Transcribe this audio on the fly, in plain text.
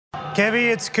Kevy,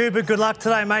 it's Cooper. Good luck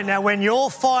today, mate. Now, when you're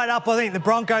fired up, I think the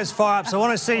Broncos fire up. So I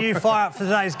want to see you fire up for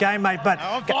today's game, mate. But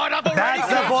I'm fired up already. That's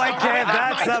the boy, Kev.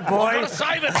 That's the boy. I've got to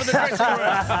save it for the dressing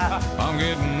room. I'm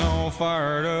getting all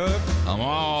fired up. I'm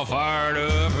all fired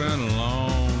up and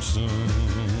lonesome.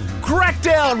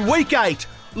 Crackdown Week 8.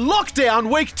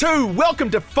 Lockdown Week 2. Welcome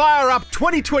to Fire Up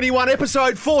 2021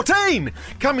 Episode 14.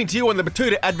 Coming to you on the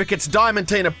Batuta Advocates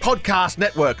Diamantina Podcast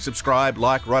Network. Subscribe,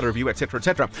 like, write a review, etc.,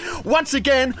 etc. Once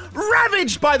again,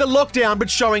 ravaged by the lockdown, but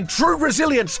showing true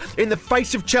resilience in the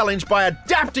face of challenge by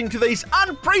adapting to these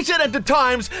unprecedented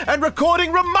times and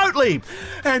recording remotely.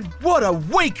 And what a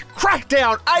week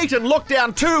Crackdown 8 and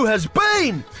Lockdown 2 has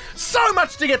been. So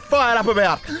much to get fired up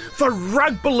about. For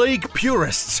rugby league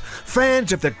purists,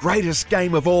 fans of the greatest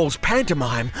game of all's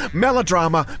pantomime,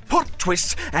 melodrama, plot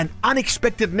twists, and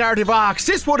unexpected narrative arcs,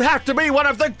 this would have to be one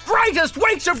of the greatest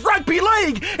weeks of rugby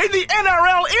league in the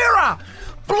NRL era!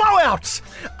 Blowouts!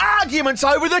 Arguments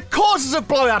over the causes of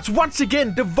blowouts, once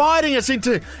again dividing us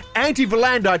into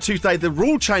anti-Valandites who say the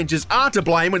rule changes are to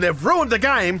blame and they've ruined the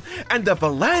game, and the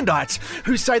Valandites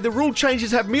who say the rule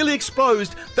changes have merely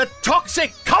exposed the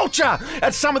toxic culture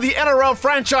at some of the NRL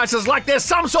franchises like they're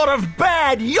some sort of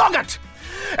bad yogurt.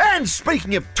 And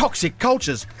speaking of toxic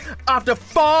cultures, after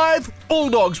 5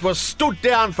 Bulldogs were stood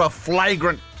down for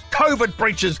flagrant COVID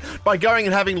breaches by going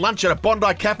and having lunch at a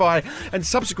Bondi Cafe and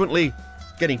subsequently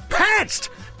getting pantsed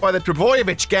by the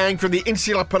Trbojevic gang from the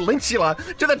Insular Peninsula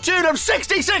to the tune of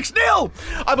 66-0.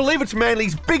 I believe it's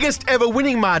Manly's biggest ever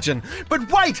winning margin.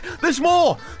 But wait, there's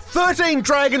more. 13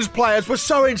 Dragons players were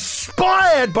so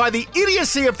inspired by the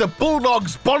idiocy of the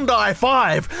Bulldogs Bondi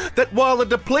 5 that while the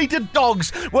depleted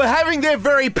dogs were having their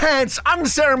very pants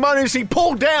unceremoniously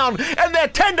pulled down and their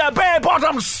tender bare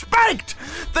bottoms spanked,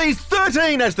 these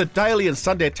 13, as the Daily and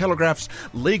Sunday Telegraph's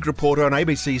league reporter on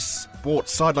ABC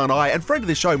Sports Sideline Eye and friend of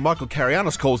the show Michael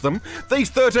Carianis calls them, these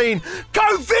 13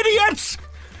 COVIDiots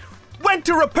went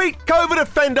to repeat COVID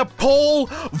offender Paul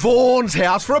Vaughan's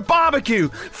house for a barbecue,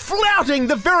 flouting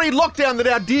the very lockdown that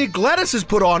our dear Gladys has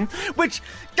put on, which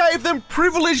gave them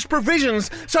privileged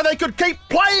provisions so they could keep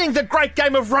playing the great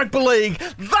game of rugby league.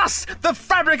 Thus, the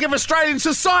fabric of Australian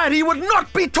society would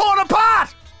not be torn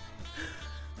apart.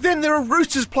 Then there are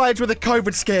Roosters players with a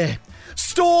COVID scare.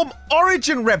 Storm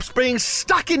Origin reps being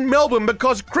stuck in Melbourne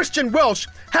because Christian Welch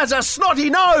has a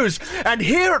snotty nose. And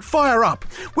here at Fire Up,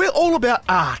 we're all about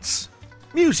arts,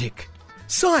 music,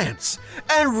 science,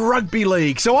 and rugby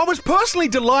league. So I was personally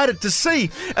delighted to see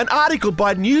an article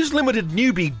by News Limited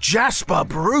newbie Jasper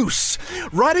Bruce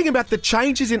writing about the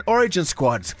changes in Origin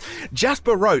squads.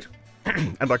 Jasper wrote,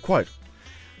 and I quote,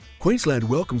 "Queensland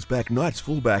welcomes back Knights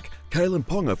fullback Kalen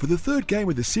Ponga for the third game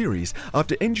of the series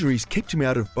after injuries kept him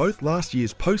out of both last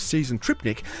year's post-season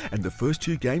triptych and the first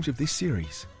 2 games of this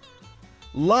series."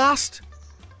 Last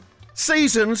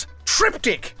season's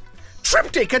triptych.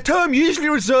 Triptych, a term usually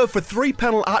reserved for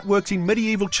 3-panel artworks in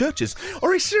medieval churches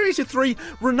or a series of 3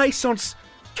 Renaissance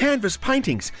canvas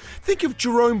paintings. Think of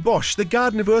Jerome Bosch, The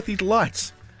Garden of Earthly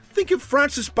Lights. Think of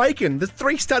Francis Bacon, The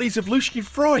 3 Studies of Lucian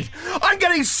Freud. I'm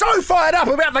getting so fired up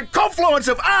about the confluence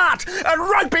of art and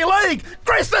rugby league.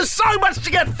 Chris, there's so much to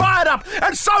get fired up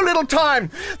and so little time.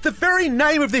 The very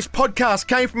name of this podcast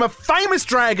came from a famous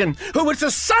dragon who was the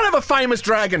son of a famous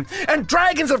dragon. And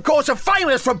dragons, of course, are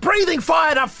famous for breathing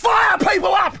fire to fire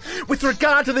people up. With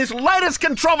regard to this latest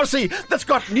controversy that's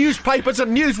got newspapers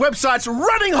and news websites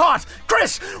running hot.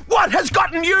 Chris, what has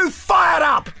gotten you fired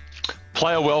up?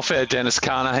 Player welfare, Dennis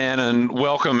Carnahan, and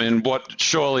welcome in what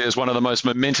surely is one of the most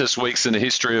momentous weeks in the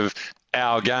history of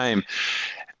our game.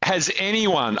 Has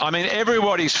anyone, I mean,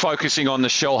 everybody's focusing on the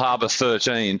Shellharbour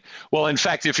 13. Well, in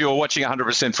fact, if you were watching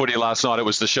 100% footy last night, it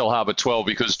was the Shellharbour 12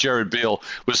 because Jared Beale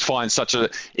was fined such an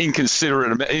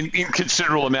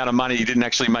inconsiderable amount of money he didn't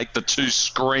actually make the 2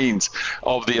 screens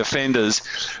of the offenders.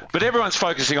 But everyone's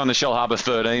focusing on the Shellharbour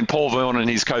 13. Paul Vaughan and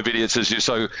his COVIDiots, as you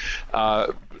so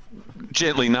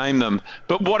gently name them.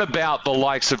 But what about the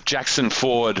likes of Jackson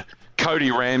Ford, Cody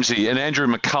Ramsey and Andrew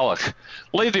McCulloch?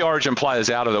 Leave the Origin players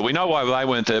out of it. We know why they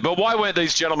weren't there. But why weren't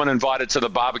these gentlemen invited to the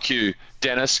barbecue,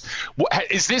 Dennis?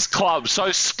 Is this club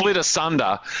so split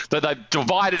asunder that they've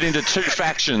divided into 2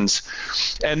 factions?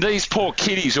 And these poor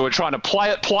kiddies who are trying to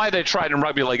play their trade in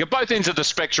rugby league at both ends of the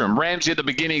spectrum, Ramsey at the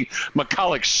beginning,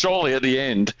 McCulloch surely at the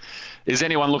end. Is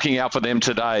anyone looking out for them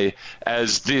today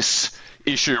as this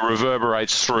issue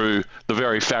reverberates through the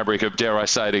very fabric of, dare I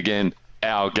say it again,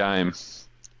 our game?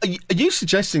 Are you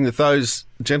suggesting that those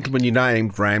gentlemen you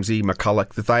named, Ramsey,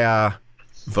 McCulloch, that they are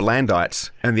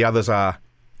Valandites and the others are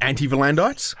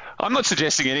Anti-Volandites? I'm not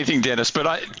suggesting anything, Dennis,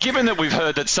 but given that we've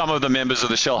heard that some of the members of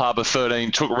the Shellharbour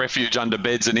 13 took refuge under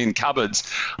beds and in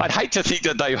cupboards, I'd hate to think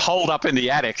that they holed up in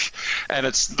the attic and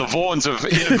it's the Vaughans have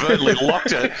inadvertently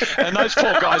locked it and those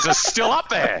poor guys are still up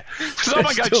there.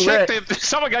 Someone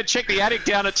go check the attic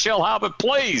down at Shellharbour,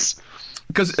 please.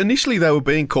 Because initially they were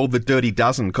being called the Dirty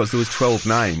Dozen because there was 12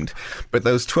 named. But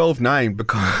there was 12 named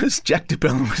because Jack de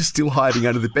Belin was still hiding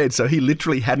under the bed, so he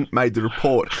literally hadn't made the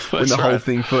report when the whole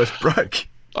thing first broke.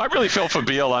 I really felt for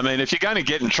Beale. I mean, if you're going to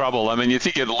get in trouble, I mean, you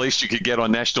think at least you could get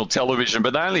on national television,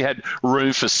 but they only had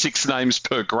room for 6 names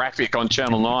per graphic on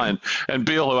Channel 9, and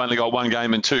Beale, who only got 1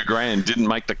 game and $2,000, didn't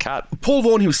make the cut. Paul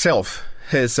Vaughan himself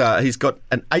has he's got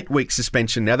an 8-week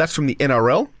suspension now. That's from the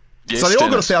NRL. Yes, so they all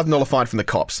Dennis. got a $1,000 fine from the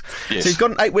cops. Yes. So he's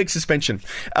got an 8-week suspension.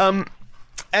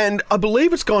 And I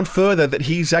believe it's gone further that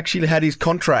he's actually had his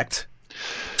contract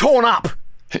torn up.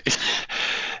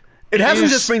 It hasn't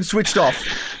just been switched off.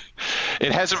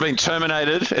 It hasn't been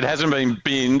terminated. It hasn't been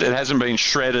binned. It hasn't been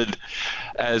shredded,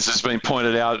 as has been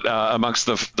pointed out amongst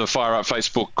the Fire Up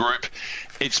Facebook group.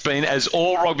 It's been, as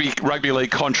all rugby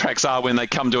league contracts are when they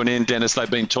come to an end, Dennis, they've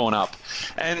been torn up.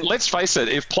 And let's face it,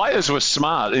 if players were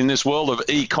smart in this world of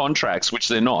e-contracts, which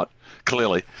they're not,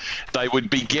 clearly, they would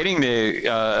be getting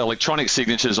their electronic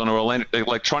signatures on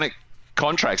electronic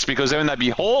contracts, because then they'd be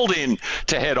hauled in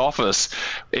to head office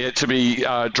to be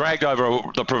dragged over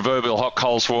the proverbial hot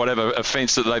coals for whatever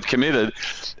offence that they've committed,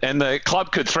 and the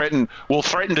club could threaten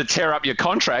to tear up your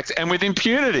contract, and with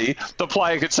impunity the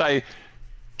player could say,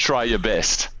 try your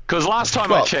best. Because last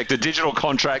time I checked, a digital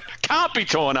contract can't be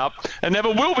torn up and never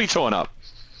will be torn up.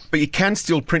 But you can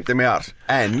still print them out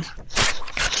and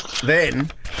then,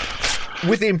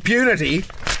 with impunity,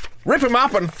 rip them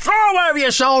up and throw them over your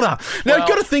shoulder. Now, you've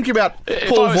got to think about Paul Vaughan.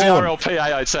 If I was the RLPA,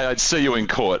 I'd say I'd see you in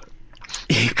court.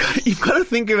 You've got to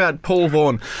think about Paul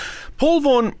Vaughan. Paul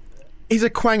Vaughan is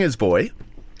a Quangers boy,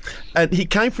 and he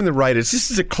came from the Raiders. This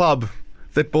is a club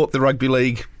that bought the rugby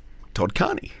league Todd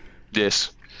Carney.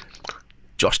 Yes.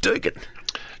 Josh Dugan.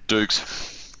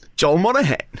 Dukes. Joel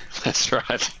Monahan. That's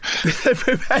right.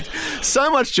 We've had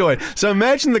so much joy. So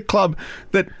imagine the club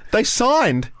that they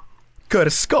signed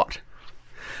Curtis Scott.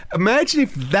 Imagine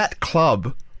if that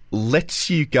club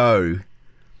lets you go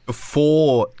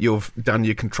before you've done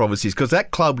your controversies, because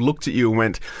that club looked at you and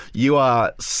went, you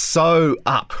are so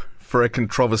up for a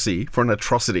controversy, for an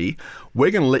atrocity,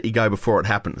 we're going to let you go before it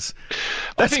happens.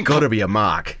 That's got to be a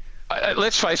mark.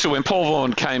 Let's face it, when Paul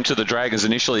Vaughan came to the Dragons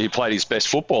initially, he played his best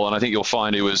football, and I think you'll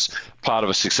find he was part of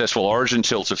a successful Origin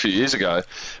tilt a few years ago.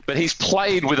 But he's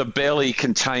played with a barely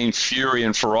contained fury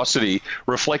and ferocity,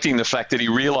 reflecting the fact that he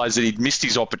realised that he'd missed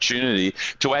his opportunity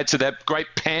to add to that great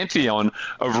pantheon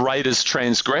of Raiders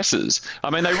transgressors. I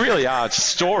mean, they really are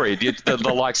storied,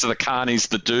 the likes of the Carneys,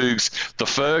 the Dukes, the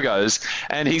Fergos,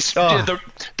 and he's the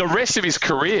rest of his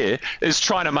career is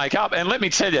trying to make up. And let me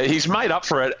tell you, he's made up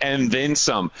for it and then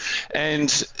some.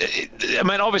 And, I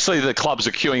mean, obviously the clubs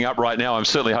are queuing up right now. I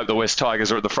certainly hope the West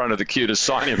Tigers are at the front of the queue to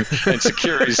sign him and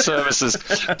secure his services.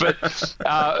 But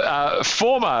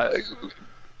former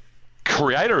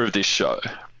creator of this show,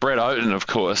 Brett Oden, of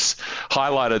course,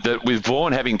 highlighted that with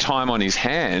Vaughan having time on his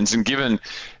hands and given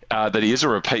that he is a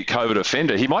repeat COVID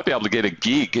offender, he might be able to get a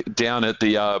gig down at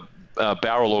the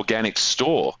Barrel Organic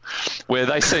store, where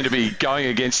they seem to be going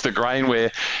against the grain,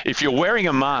 where if you're wearing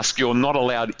a mask, you're not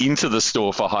allowed into the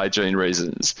store for hygiene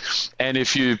reasons. And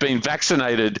if you've been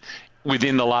vaccinated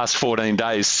within the last 14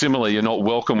 days, similarly, you're not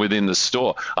welcome within the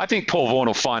store. I think Paul Vaughan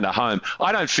will find a home.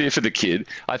 I don't fear for the kid.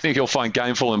 I think he'll find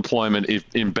gainful employment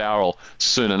in Barrel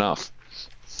soon enough.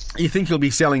 You think he'll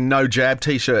be selling no jab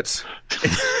T-shirts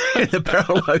in the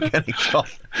Barrel Organic shop?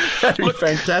 That'd be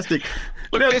fantastic.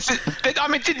 Look, I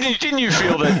mean, didn't you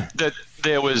feel that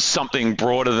there was something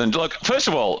broader than... Look, first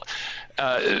of all,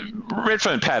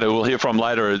 Redfern Pat, who we'll hear from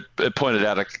later, pointed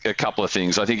out a couple of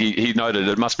things. I think he noted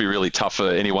it must be really tough for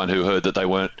anyone who heard that they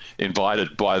weren't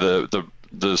invited by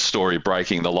the story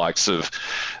breaking, the likes of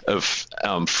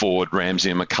Ford,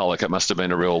 Ramsey and McCulloch. It must have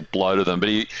been a real blow to them.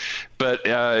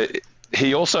 But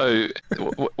he also...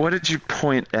 What did you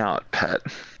point out, Pat?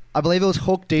 I believe it was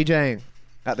Hook DJing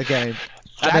at the game.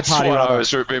 That's what I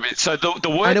was remembering. So the word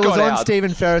got out. And it was on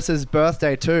Stephen Ferris's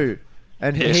birthday too.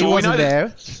 And he wasn't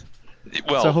there.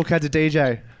 Well, so Hook had to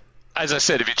DJ. As I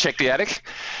said, if you check the attic.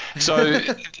 So,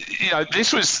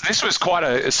 this was quite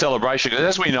a celebration.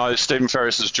 As we know, Stephen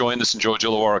Ferris has joined the St George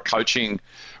Illawarra coaching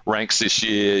ranks this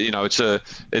year. It's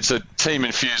a team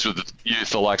infused with youth,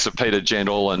 the likes of Peter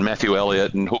Gentle and Matthew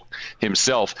Elliott and Hook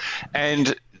himself.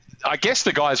 And I guess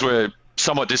the guys were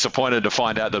somewhat disappointed to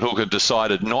find out that Hook had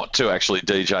decided not to actually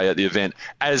DJ at the event,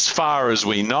 as far as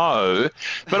we know.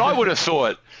 But I would have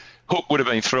thought Hook would have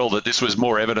been thrilled that this was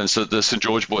more evidence that the St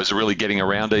George boys are really getting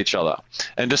around each other.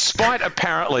 And despite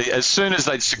apparently, as soon as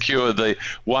they'd secured the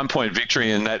 1-point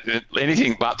victory in that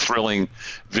anything but thrilling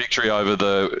victory over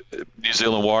the New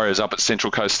Zealand Warriors up at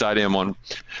Central Coast Stadium on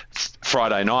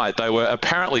Friday night, they were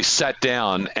apparently sat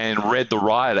down and read the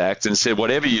riot act and said,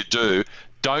 whatever you do,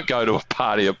 don't go to a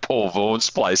party at Paul Vaughan's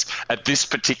place at this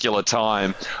particular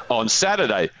time on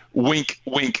Saturday. Wink,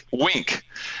 wink, wink.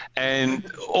 And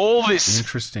all this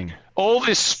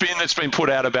spin that's been put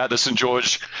out about the St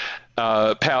George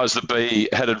powers that be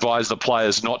had advised the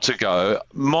players not to go.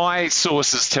 My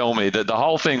sources tell me that the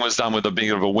whole thing was done with a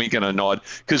bit of a wink and a nod,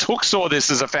 because Hook saw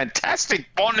this as a fantastic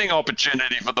bonding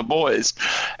opportunity for the boys.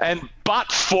 And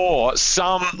but for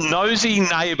some nosy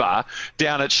neighbour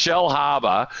down at Shell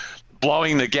Harbour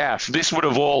blowing the gaff, this would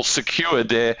have all secured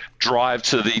their drive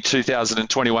to the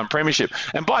 2021 Premiership.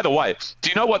 And by the way, do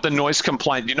you know what the noise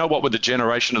complaint, do you know what the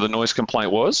generation of the noise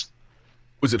complaint was?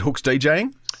 Was it Hook's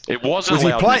DJing? It wasn't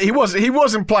was loud. He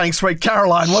wasn't playing Sweet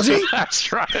Caroline, was he?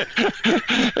 That's right.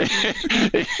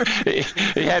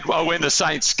 he had When the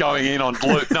Saints going in on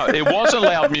blue. No, it wasn't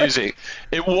loud music.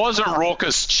 It wasn't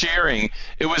raucous cheering.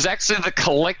 It was actually the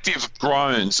collective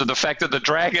groans of the fact that the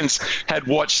Dragons had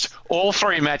watched all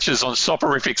three matches on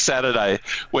Soporific Saturday,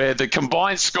 where the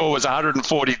combined score was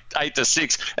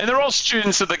 148-6, and they're all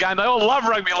students of the game. They all love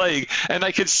rugby league, and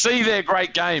they could see their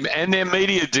great game and their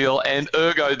media deal, and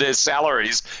ergo their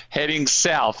salaries heading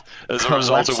south as a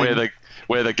result of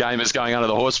where the game is going under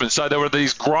the Horsemen. So there were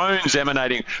these groans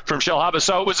emanating from Shell Harbour.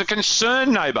 So it was a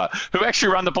concerned neighbour who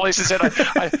actually rang the police and said,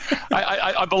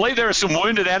 I believe there are some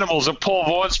wounded animals at Paul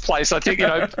Vaughan's place. I think,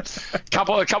 a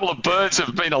couple of birds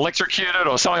have been electrocuted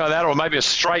or something like that, or maybe a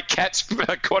stray cat's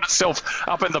caught itself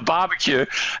up in the barbecue.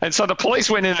 And so the police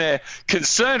went in there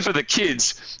concerned for the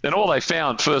kids, and all they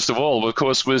found, first of all, of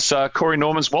course, was Corey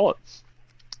Norman's wallet.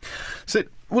 So,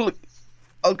 well,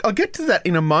 I'll get to that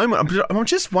in a moment. I'm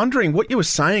just wondering what you were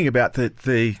saying about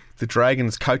the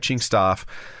Dragons coaching staff,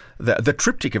 the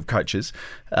triptych of coaches,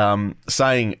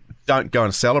 saying don't go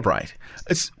and celebrate.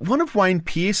 It's one of Wayne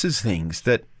Pearce's things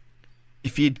that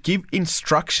if you give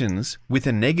instructions with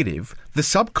a negative, the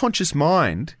subconscious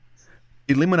mind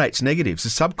eliminates negatives.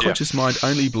 The subconscious mind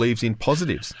only believes in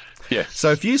positives. Yeah.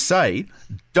 So if you say,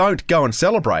 don't go and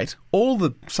celebrate, all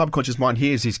the subconscious mind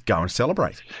hears is go and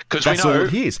celebrate. Because that's all it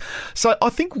hears. So I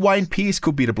think Wayne Pearce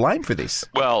could be to blame for this.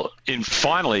 Well,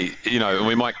 finally,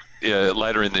 we might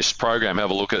later in this program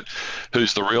have a look at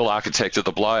who's the real architect of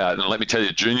the blowout. And let me tell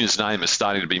you, Junior's name is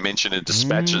starting to be mentioned in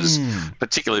dispatches,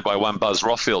 particularly by one Buzz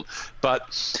Rothfield.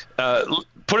 But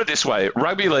put it this way,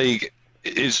 rugby league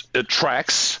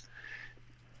attracts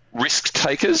risk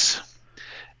takers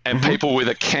and people with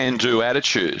a can-do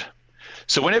attitude.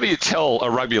 So whenever you tell a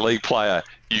rugby league player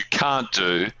you can't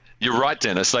do, you're right,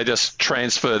 Dennis, they just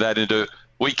transfer that into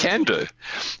we can do.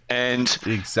 And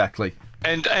exactly.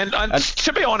 And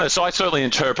to be honest, I certainly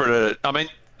interpreted it. I mean,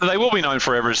 they will be known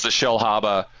forever as the Shell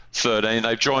Harbour 13.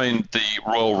 They've joined the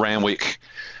Royal Randwick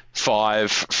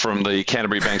 5 from the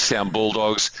Canterbury Bankstown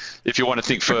Bulldogs. If you want to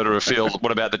think further afield,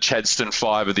 what about the Chadstone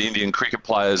 5 of the Indian cricket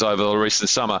players over the recent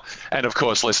summer? And of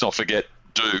course, let's not forget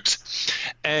Doogs.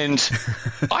 And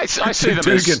I see them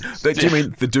as... Do you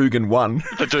mean the Dugan 1?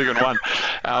 The Dugan 1.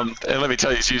 And let me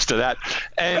tell you, he's used to that.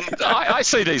 And I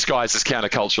see these guys as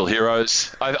countercultural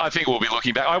heroes. I think we'll be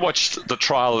looking back. I watched the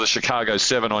trial of the Chicago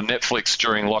 7 on Netflix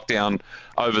during lockdown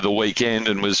over the weekend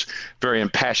and was very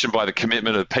impassioned by the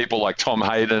commitment of people like Tom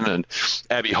Hayden and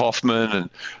Abby Hoffman and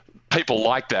people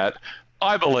like that.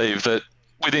 I believe that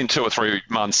within 2 or 3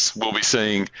 months, we'll be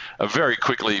seeing a very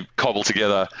quickly cobbled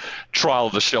together trial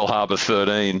of the Shell Harbour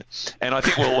 13. And I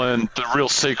think we'll learn the real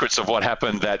secrets of what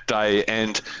happened that day.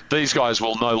 And these guys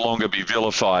will no longer be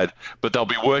vilified, but they'll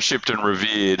be worshipped and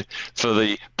revered for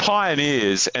the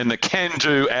pioneers and the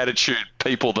can-do attitude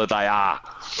people that they are.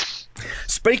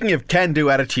 Speaking of can-do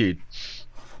attitude,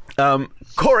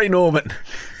 Corey Norman.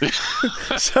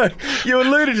 So you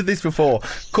alluded to this before.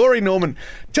 Corey Norman.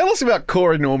 Tell us about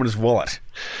Corey Norman's wallet.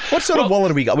 What sort of wallet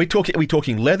have we got? Are we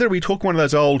talking leather? Are we talking one of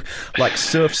those old like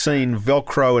surf scene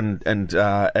Velcro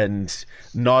and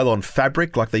nylon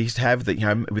fabric like they used to have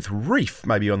that with reef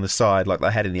maybe on the side like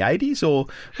they had in the 80s? Or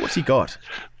what's he got?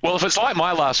 Well, if it's like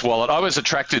my last wallet, I was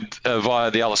attracted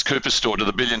via the Alice Cooper store to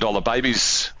the $1 Billion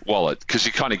Babies wallet because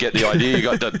you kind of get the idea. You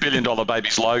got the $1 Billion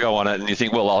Babies logo on it and you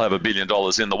think, well, I'll have $1 billion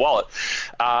in the wallet.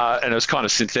 And it was kind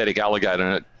of synthetic alligator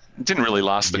and it didn't really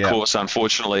last the course,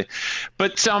 unfortunately.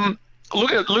 But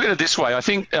look at it this way. I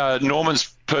think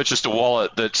Norman's purchased a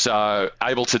wallet that's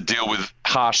able to deal with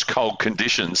harsh, cold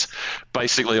conditions,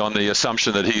 basically on the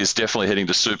assumption that he is definitely heading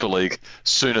to Super League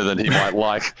sooner than he might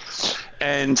like.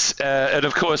 And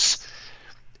of course,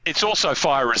 it's also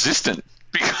fire resistant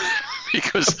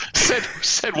because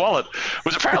said wallet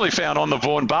was apparently found on the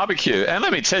Vaughan barbecue. And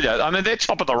let me tell you, I mean, they're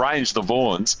top of the range, the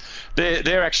Vaughans.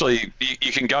 They're actually,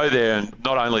 you can go there and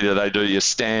not only do they do your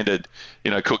standard,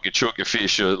 cook your chook, your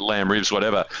fish, your lamb ribs,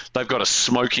 whatever, they've got a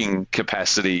smoking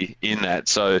capacity in that.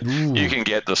 So you can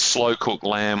get the slow cooked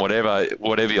lamb,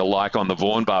 whatever you like on the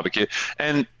Vaughan barbecue.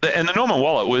 And the Norman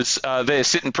wallet was there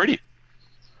sitting pretty.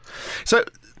 So,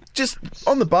 just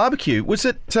on the barbecue, was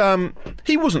it,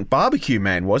 he wasn't Barbecue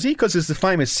Man, was he? Because there's the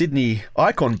famous Sydney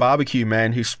icon Barbecue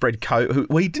Man who spread COVID,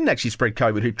 well, he didn't actually spread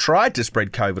COVID, who tried to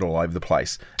spread COVID all over the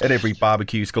place at every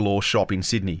Barbecues Galore shop in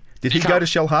Sydney. Did he go to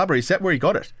Shell Harbour? Is that where he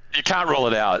got it? You can't rule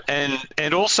it out.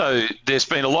 And also, there's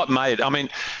been a lot made. I mean,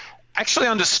 actually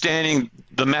understanding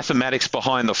the mathematics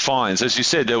behind the fines, as you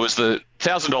said, there was the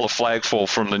 $1,000 flag fall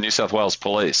from the New South Wales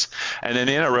Police, and then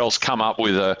the NRL's come up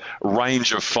with a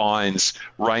range of fines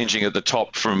ranging at the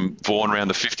top from Vaughan around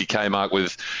the 50k mark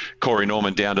with Corey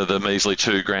Norman down to the measly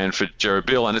 $2,000 for Jared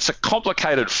Bill, and it's a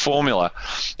complicated formula.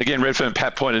 Again, Redfern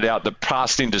Pat pointed out the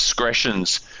past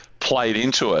indiscretions played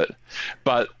into it,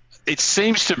 but it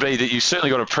seems to be that you certainly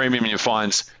got a premium in your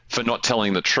fines for not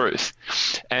telling the truth.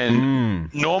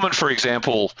 And Norman, for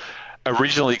example,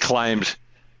 originally claimed,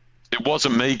 it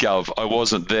wasn't me, Gov, I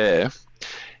wasn't there.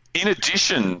 In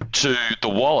addition to the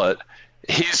wallet,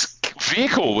 his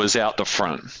vehicle was out the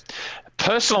front,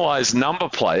 personalised number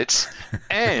plates,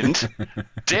 and,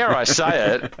 dare I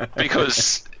say it,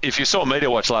 because if you saw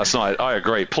Media Watch last night, I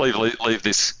agree, please leave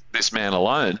this man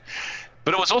alone,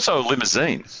 but it was also a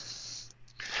limousine.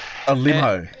 A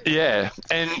limo.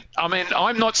 And I mean,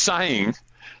 I'm not saying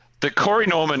that Corey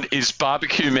Norman is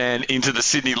Barbecue Man into the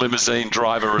Sydney limousine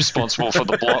driver responsible for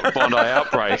the Bondi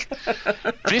outbreak.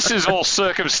 This is all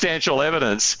circumstantial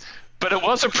evidence, but it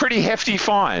was a pretty hefty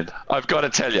fine, I've got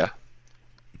to tell you.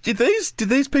 Did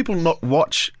these people not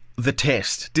watch the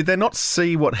test? Did they not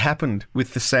see what happened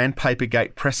with the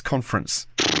Sandpapergate press conference?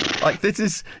 Like,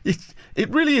 it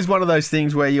really is one of those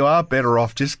things where you are better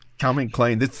off just coming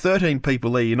clean. There's 13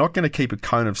 people there. You're not going to keep a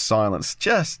cone of silence.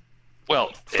 Just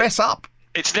fess up.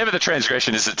 It's never the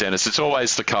transgression, is it, Dennis? It's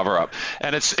always the cover-up.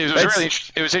 And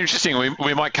it was interesting.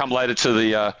 We might come later to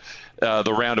the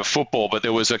round of football, but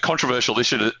there was a controversial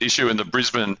issue in the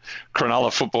Brisbane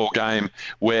Cronulla football game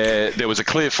where there was a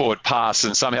clear forward pass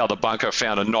and somehow the bunker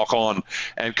found a knock on,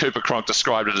 and Cooper Cronk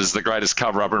described it as the greatest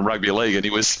cover-up in rugby league, and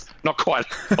he was not quite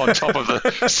on top of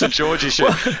the St George issue.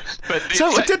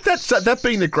 That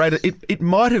being the greatest, it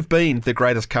might have been the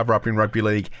greatest cover-up in rugby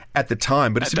league at the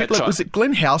time, but it's a bit like, was it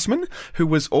Glenn Houseman who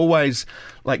was always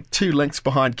like 2 lengths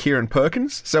behind Kieran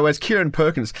Perkins? So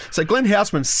Glenn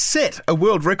Houseman set a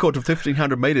world record of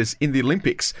 1,500 metres in the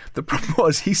Olympics. The problem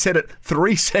was he set it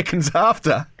 3 seconds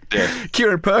after. Yeah.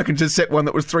 Kieran Perkins has set one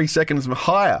that was 3 seconds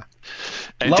higher.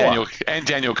 And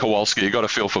Daniel Kowalski, you got to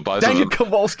feel for both of them. Daniel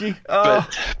Kowalski,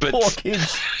 poor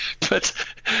kids. But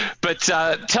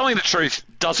telling the truth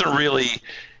doesn't really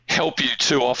help you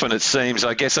too often, it seems.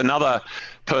 I guess another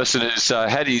person who's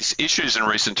had his issues in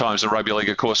recent times in rugby league,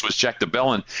 of course, was Jack de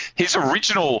Belin. His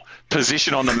original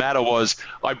position on the matter was,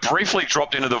 I briefly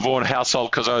dropped into the Vaughan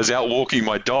household because I was out walking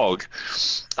my dog.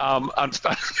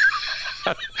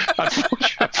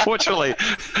 Unfortunately,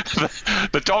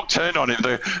 the dog turned on him.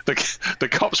 The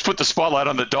cops put the spotlight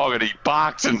on the dog, and he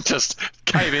barked and just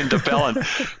came in to Belin,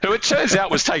 who it turns out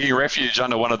was taking refuge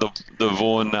under one of the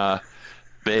Vaughan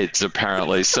beds,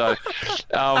 apparently. So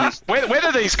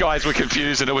whether these guys were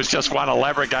confused and it was just one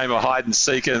elaborate game of hide and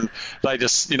seek, and they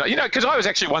just, because I was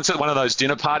actually once at one of those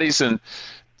dinner parties, and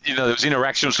there was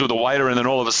interactions with the waiter, and then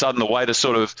all of a sudden the waiter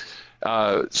sort of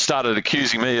started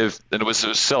accusing me of, and it was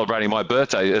celebrating my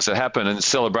birthday as it happened, and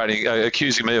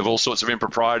accusing me of all sorts of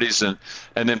improprieties, and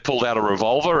then pulled out a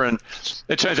revolver, and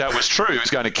it turns out it was true. He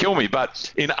was going to kill me.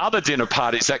 But in other dinner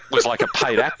parties, that was like a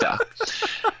paid actor.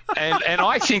 And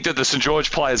I think that the St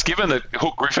George players, given that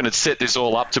Hook Griffin had set this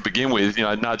all up to begin with,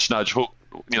 nudge, nudge, Hook,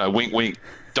 wink, wink,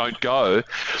 don't go,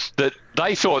 that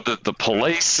they thought that the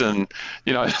police and,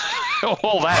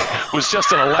 all that was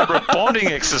just an elaborate bonding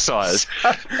exercise.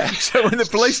 So when the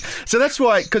police... So that's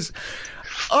why... Because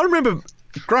I remember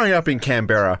growing up in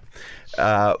Canberra,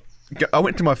 I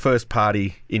went to my first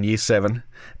party in Year 7,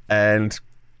 and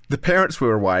the parents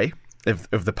were away of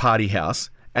the party house,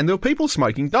 and there were people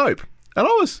smoking dope. And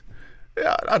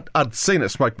I'd seen it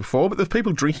smoke before, but there's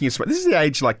people drinking and smoking. This is the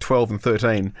age like 12 and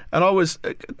 13, and I was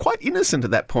quite innocent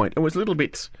at that point. I was a little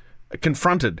bit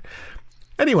confronted.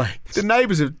 Anyway, the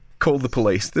neighbours have called the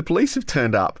police. The police have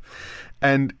turned up,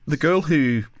 and the girl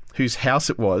whose house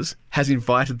it was has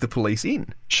invited the police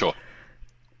in. Sure.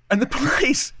 And the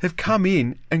police have come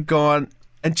in and gone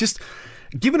and just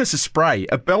given us a spray,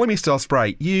 a Bellamy-style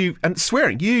spray. And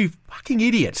swearing, you fucking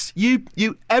idiots. You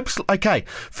absolutely... Okay,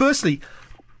 firstly,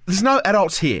 there's no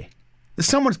adults here. There's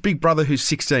someone's big brother who's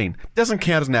 16. Doesn't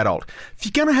count as an adult. If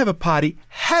you're going to have a party,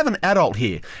 have an adult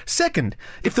here. Second,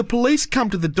 if the police come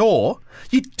to the door,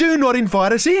 you do not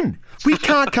invite us in. We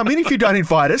can't come in if you don't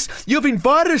invite us. You've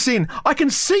invited us in. I can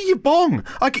see your bong.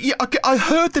 I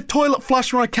heard the toilet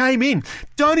flush when I came in.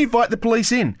 Don't invite the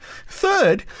police in.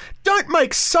 Third, don't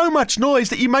make so much noise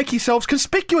that you make yourselves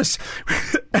conspicuous.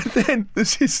 And then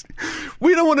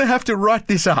we don't want to have to write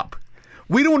this up.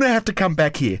 We don't want to have to come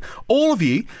back here. All of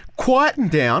you, quieten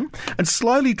down and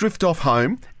slowly drift off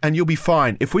home, and you'll be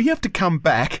fine. If we have to come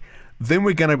back, then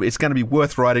it's going to be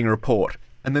worth writing a report.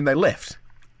 And then they left.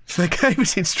 So they gave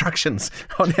us instructions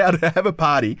on how to have a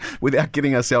party without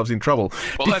getting ourselves in trouble.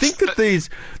 Well, Do you think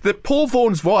that Paul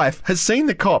Vaughan's wife has seen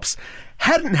the cops,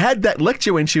 hadn't had that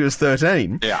lecture when she was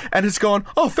 13, and has gone,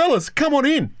 oh, fellas, come on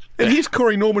in. And here's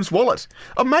Corey Norman's wallet.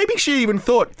 Or maybe she even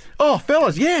thought, oh,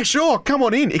 fellas, yeah, sure, come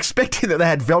on in, expecting that they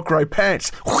had Velcro pants.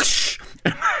 Whoosh!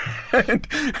 and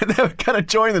they were going to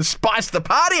join and spice the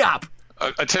party up.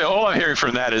 I tell you, all I'm hearing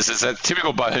from that is that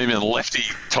typical bohemian lefty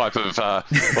type of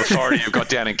authority you've got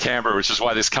down in Canberra, which is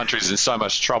why this country's in so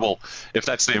much trouble if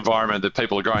that's the environment that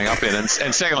people are growing up in. And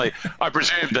secondly, I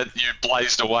presume that you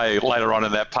blazed away later on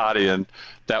in that party and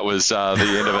that was the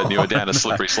end of it and you were down a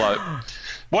slippery slope.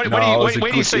 Where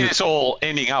do you see this all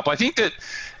ending up? I think that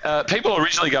people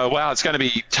originally go, wow, it's going to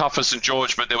be tough for St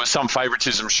George, but there was some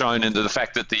favouritism shown into the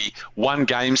fact that the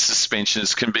one-game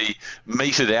suspensions can be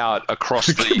meted out across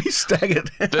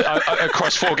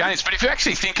across 4 games. But if you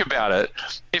actually think about it,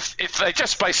 if they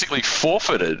just basically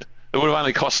forfeited, it would have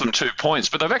only cost them 2 points,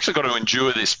 but they've actually got to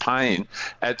endure this pain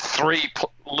at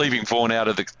leaving Vaughan out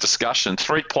of the discussion.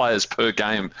 3 players per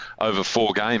game over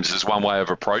 4 games is one way of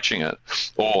approaching it.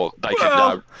 Or they could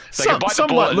bite the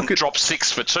bullet and drop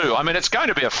 6 for 2. I mean, it's going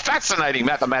to be a fascinating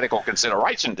mathematical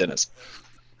consideration, Dennis.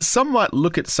 Some might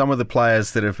look at some of the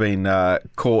players that have been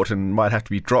caught and might have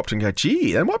to be dropped and go,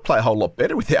 gee, they might play a whole lot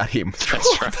better without him.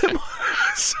 That's right.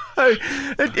 So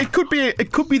it could be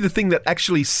the thing that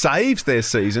actually saves their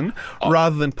season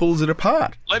rather than pulls it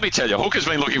apart. Let me tell you, Hooker's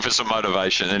been looking for some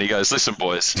motivation, and he goes, listen,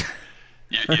 boys,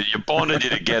 you bonded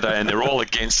you together, and they're all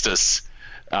against us.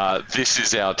 This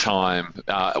is our time.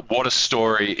 What a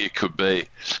story it could be.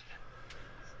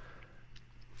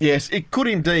 Yes, it could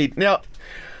indeed. Now,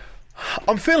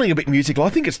 I'm feeling a bit musical. I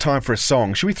think it's time for a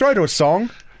song. Should we throw to a song?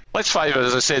 Let's favour,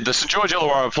 as I said, the St George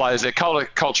Illawarra players. They're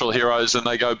cultural heroes, and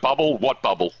they go, bubble, what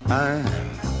bubble? I'm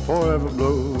forever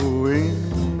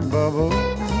blowing bubble.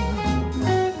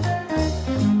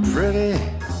 Pretty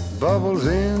bubbles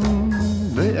in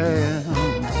the air.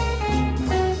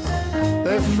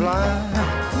 They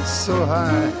fly so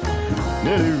high,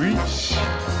 nearly reach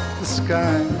the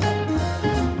sky.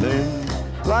 Then,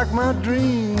 like my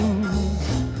dreams,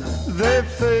 they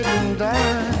fade and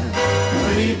die.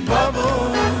 Pretty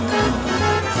bubbles,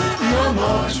 no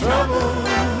more trouble.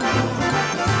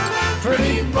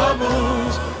 Pretty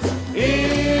bubbles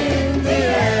in the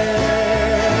air.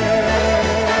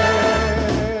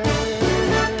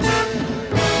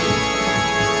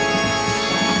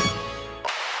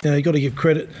 Now, you've got to give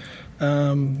credit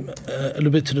a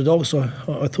little bit to the Dogs.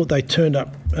 I thought they turned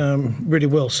up really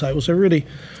well. So it was a real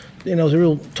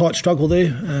tight struggle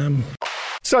there.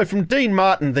 So from Dean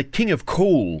Martin, the king of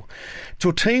cool, to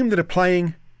a team that are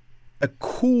playing a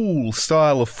cool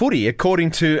style of footy,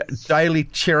 according to Daly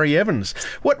Cherry Evans.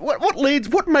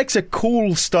 What makes a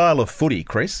cool style of footy,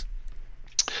 Chris?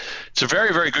 It's a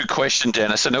very, very good question,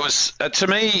 Dennis. And it was, to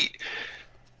me,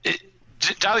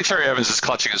 Daly Cherry Evans is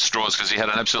clutching at straws because he had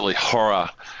an absolutely horror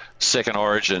second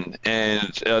origin.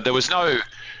 And there was no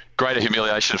greater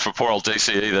humiliation for poor old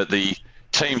DCE that the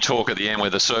team talk at the end where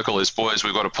the circle is, boys,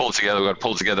 we've got to pull it together. We've got to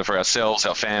pull it together for ourselves,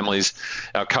 our families,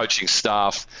 our coaching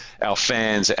staff, our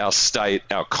fans, our state,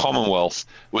 our Commonwealth.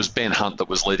 Was Ben Hunt that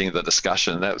was leading the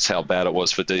discussion. That's how bad it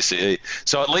was for DCE.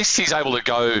 So at least he's able to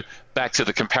go back to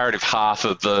the comparative hearth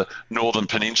of the Northern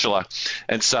Peninsula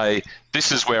and say,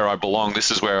 this is where I belong,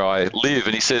 this is where I live.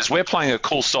 And he says, we're playing a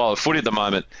cool style of footy at the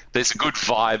moment. There's a good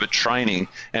vibe at training,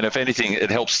 and if anything,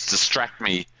 it helps distract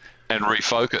me and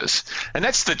refocus. And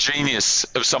that's the genius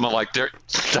of someone like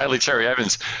Daly Cherry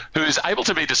Evans, who is able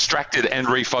to be distracted and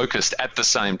refocused at the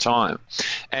same time.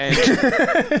 And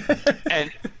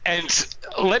and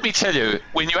let me tell you,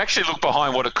 when you actually look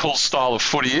behind what a cool style of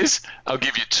footy is, I'll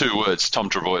give you 2 words: Tom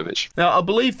Trbojevic. Now, I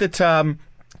believe that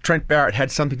Trent Barrett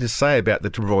had something to say about the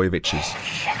Trbojeviches.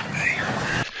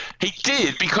 He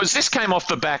did, because this came off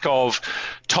the back of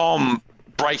Tom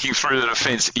breaking through the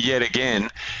defence yet again,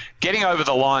 getting over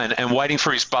the line and waiting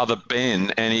for his brother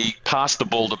Ben, and he passed the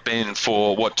ball to Ben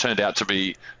for what turned out to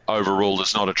be overruled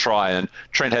as not a try, and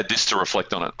Trent had this to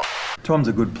reflect on it. Tom's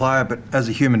a good player, but as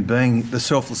a human being, the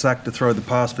selfless act to throw the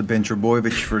pass for Ben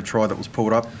Trbojevic for a try that was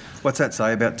pulled up, what's that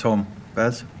say about Tom,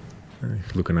 Baz?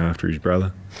 Looking after his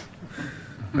brother.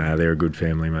 They're a good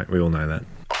family, mate. We all know that.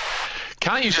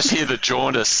 Can't you just hear the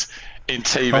jaundice in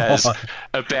T-Baz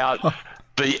about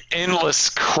the endless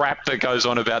crap that goes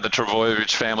on about the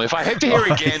Trbojevic family? If I had to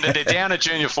hear again that they're down at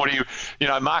junior footy,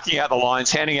 marking out the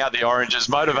lines, handing out the oranges,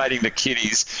 motivating the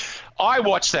kiddies. I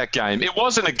watched that game. It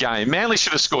wasn't a game. Manly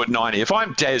should have scored 90. If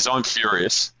I'm Des, I'm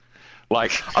furious.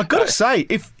 I've got to say,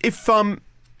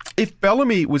 if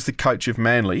Bellamy was the coach of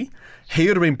Manly, he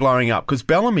would have been blowing up, because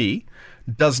Bellamy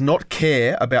does not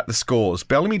care about the scores.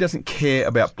 Bellamy doesn't care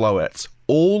about blowouts.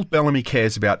 All Bellamy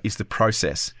cares about is the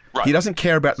process. Right. He doesn't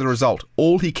care about the result.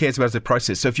 All he cares about is the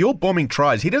process. So if you're bombing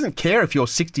tries, he doesn't care if you're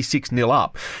 66-0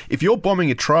 up. If you're bombing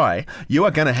a try, you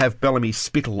are going to have Bellamy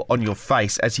spittle on your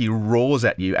face as he roars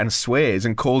at you and swears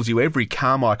and calls you every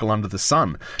Carmichael under the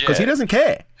sun, because he doesn't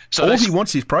care. So all he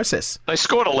wants is process. They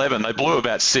scored 11. They blew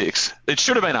about 6. It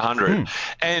should have been 100.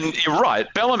 And you're right.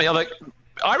 Bellamy,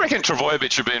 I reckon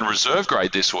Trbojevic should be in reserve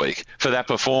grade this week for that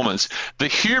performance. The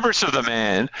hubris of the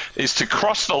man is to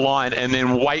cross the line and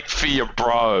then wait for your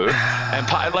bro.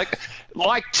 And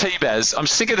like T-Baz, I'm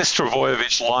sick of this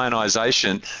Trbojevic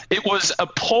lionisation. It was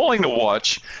appalling to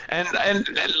watch. And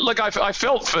look, I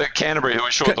felt for Canterbury, who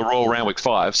was short the Royal round week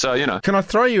 5. So, Can I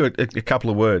throw you a couple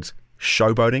of words?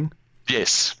 Showboating?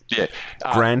 Yes. Yeah.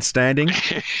 Grandstanding?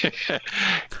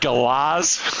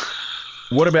 Galaz.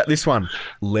 What about this one?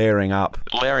 Layering up.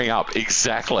 Layering up,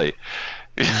 exactly.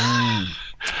 Can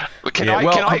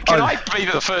I be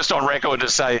the first on record to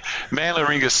say Manly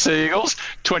Warringah Seagulls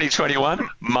 2021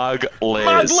 Mug Layers?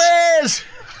 Mug Layers!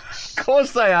 Of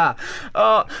course they are.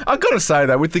 I've got to say,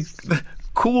 though, with the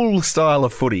cool style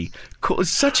of footy,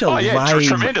 it's such a lame,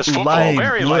 tremendous football,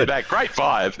 very laid back, great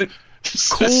vibe.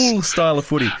 Cool style of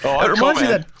footy. It reminds me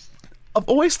that I've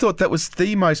always thought that was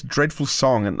the most dreadful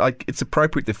song, and it's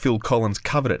appropriate that Phil Collins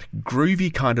covered it.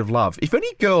 Groovy kind of love. If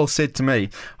any girl said to me,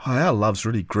 our love's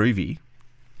really groovy,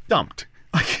 dumped.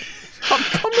 I'm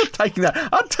not taking that.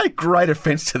 I'd take great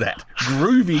offence to that.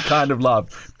 Groovy kind of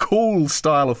love. Cool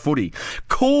style of footy.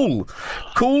 Cool.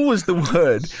 Cool was the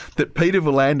word that Peter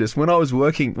V'landys, when I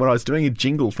was doing a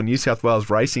jingle for New South Wales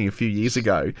Racing a few years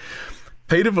ago,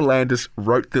 Peter V'landys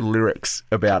wrote the lyrics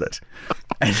about it.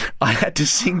 And I had to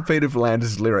sing Peter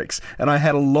V'landys' lyrics. And I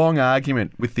had a long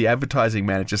argument with the advertising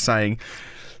manager saying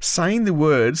the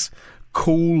words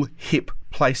cool, hip,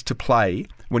 place to play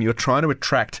when you're trying to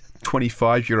attract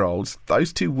 25-year-olds,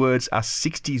 those two words are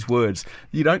 60s words.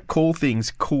 You don't call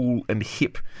things cool and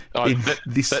hip in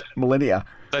this millennia.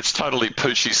 That's totally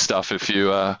Poochie stuff if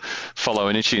you follow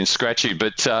an Itchy and Scratchy.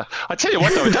 But I tell you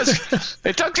what, though,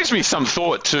 it does give me some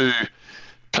thought to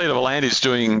Peter V'landys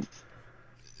doing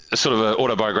a sort of an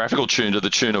autobiographical tune to the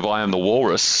tune of I Am the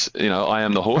Walrus, I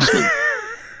Am the Horseman.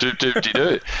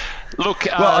 do. Look,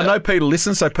 well, I know Peter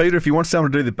listens, so Peter, if you want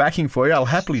someone to do the backing for you, I'll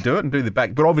happily do it and do the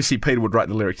back. But obviously, Peter would write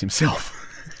the lyrics himself.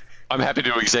 I'm happy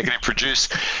to executive produce.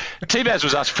 T-Baz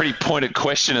was asked a pretty pointed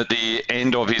question at the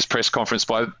end of his press conference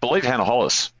by, I believe, Hannah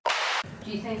Hollis.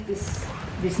 Do you think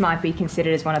this might be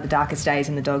considered as one of the darkest days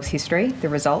in the Dogs' history, the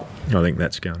result? I think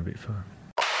that's going a bit far.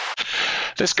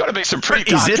 There's got to be some pretty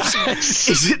dark days.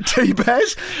 Is it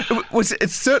T-Baz?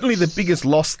 It's certainly the biggest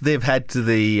loss they've had to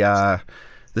the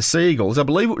Seagulls. I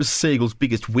believe it was the Seagulls'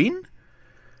 biggest win.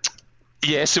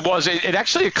 Yes, it was. It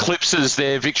actually eclipses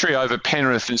their victory over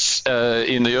Penrith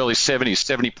in the early 70s,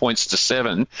 70 points to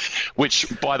 7, which,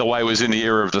 by the way, was in the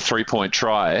era of the 3-point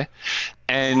try.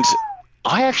 And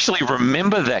I actually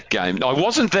remember that game. I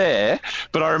wasn't there,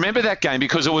 but I remember that game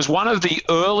because it was one of the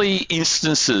early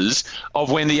instances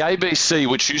of when the ABC,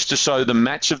 which used to show the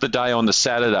match of the day on the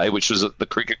Saturday, which was at the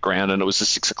cricket ground, and it was a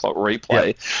 6 o'clock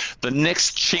replay, the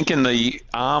next chink in the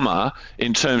armour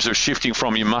in terms of shifting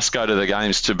from you must go to the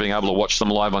games to being able to watch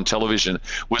them live on television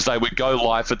was they would go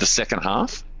live for the second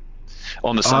half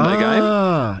on the Sunday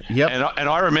game. Yep. And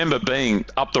I remember being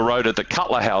up the road at the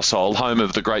Cutler household, home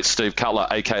of the great Steve Cutler,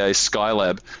 a.k.a.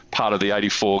 Skylab, part of the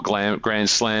 84 Grand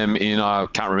Slam in, I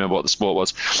can't remember what the sport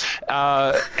was,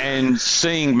 and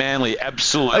seeing Manly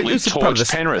absolutely torch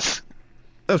Penrith.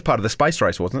 That was part of the space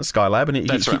race, wasn't it, Skylab? And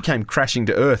he came crashing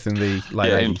to Earth in the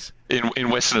late 80s. In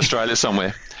Western Australia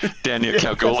somewhere, down near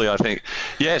Kalgoorlie, I think.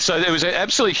 Yeah, so there was an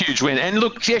absolutely huge win. And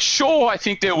look, yeah, sure, I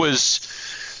think there was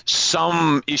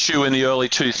some issue in the early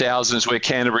 2000s where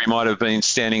Canterbury might have been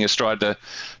standing astride the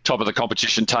top of the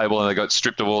competition table and they got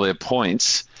stripped of all their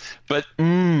points. But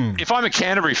if I'm a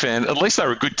Canterbury fan, at least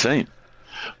they're a good team.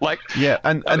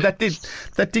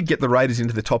 That did get the Raiders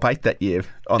into the top 8 that year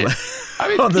on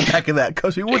the back of that,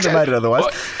 because we wouldn't have made it otherwise.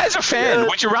 Well, as a fan,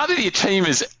 would you rather your team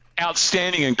is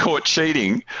outstanding and caught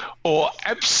cheating, or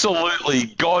absolutely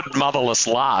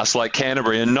godmotherless last like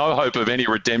Canterbury and no hope of any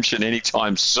redemption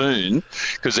anytime soon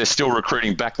because they're still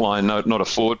recruiting backline, not a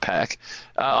forward pack?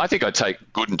 I think I'd take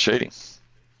good and cheating.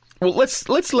 Well,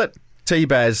 let's let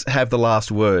T-Baz have the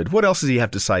last word. What else does he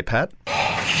have to say, Pat?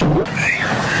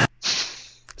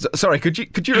 Sorry, could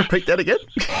you repeat that again?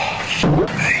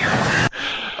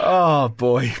 Oh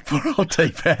boy, poor old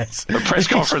T-Baz. A press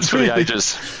conference for the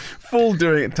ages. Full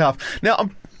doing it tough. Now,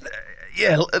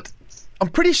 I'm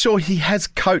pretty sure he has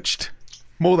coached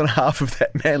more than half of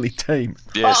that Manly team.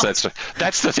 Yes, that's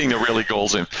the thing that really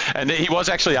galls him. And he was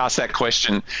actually asked that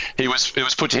question. It was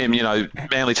put to him,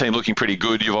 Manly team looking pretty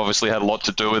good. You've obviously had a lot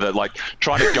to do with it, like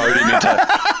trying to goad him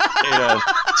into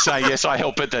saying, yes, I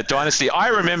helped at that dynasty. I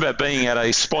remember being at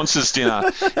a sponsors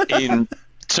dinner in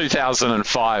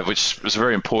 2005, which was a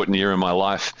very important year in my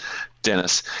life,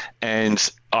 Dennis.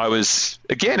 And I was,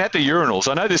 again, at the urinals.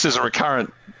 I know this is a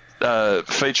recurrent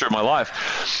feature of my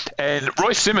life. And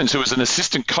Roy Simmons, who was an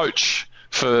assistant coach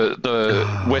for the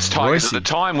West Tigers at the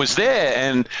time, was there,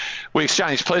 and we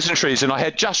exchanged pleasantries, and I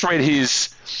had just read his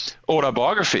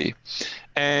autobiography.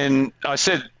 And I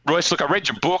said, Royce, look, I read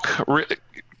your book,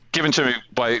 given to me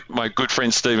by my good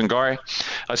friend Stephen Gorry.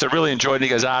 I said, really enjoyed it. And he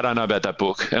goes, I don't know about that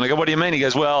book. And I go, what do you mean? He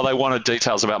goes, well, they wanted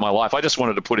details about my life. I just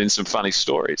wanted to put in some funny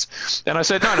stories. And I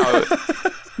said,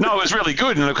 no, it was really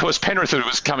good. And of course, Penrith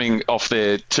was coming off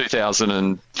their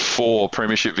 2004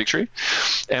 premiership victory.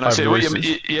 And I said, well,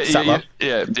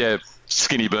 yeah,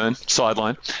 skinny burn,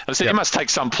 sideline. I said, you must take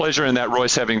some pleasure in that,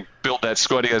 Royce, having built that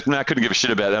squad. He goes, no, I couldn't give a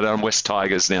shit about that. I'm West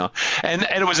Tigers now. And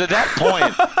it was at that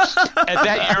point, at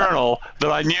that urinal, that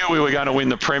I knew we were going to win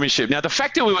the premiership. Now, the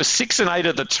fact that we were 6-8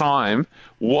 at the time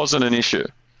wasn't an issue.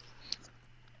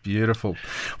 Beautiful.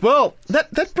 Well,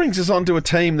 that brings us on to a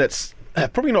team that's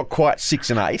probably not quite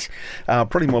 6-8,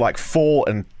 probably more like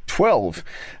 4-12.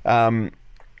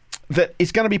 That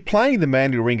is going to be playing the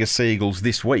Manly Warringah Seagulls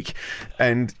this week.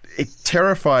 And it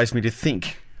terrifies me to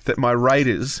think that my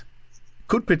Raiders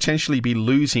could potentially be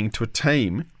losing to a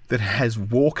team that has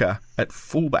Walker at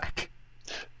fullback.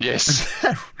 Yes.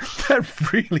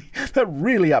 That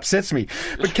really upsets me.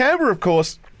 But Canberra, of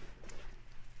course,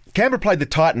 Canberra played the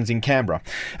Titans in Canberra,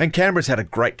 and Canberra's had a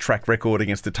great track record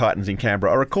against the Titans in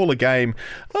Canberra. I recall a game,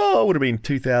 it would have been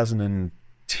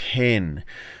 2010,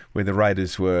 where the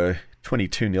Raiders were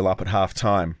 22-0 up at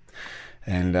half-time.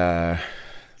 And it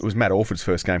was Matt Orford's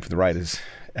first game for the Raiders,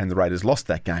 and the Raiders lost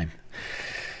that game.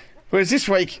 Whereas this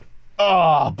week,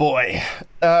 oh boy.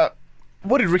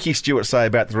 What did Ricky Stewart say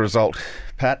about the result,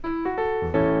 Pat?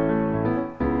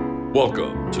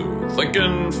 Welcome to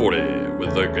Thinking 40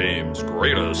 with the game's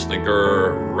greatest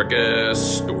thinker, Ricky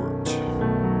Stewart.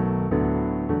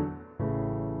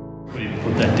 What do you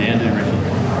put that down to, Ricky?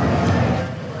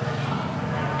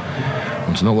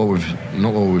 It's not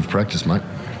what we've practiced, mate.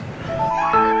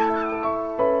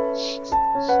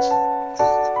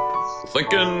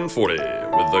 Thinking 40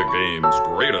 with the game's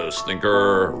greatest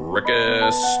thinker,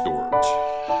 Ricky Stewart.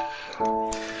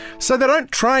 So they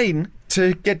don't train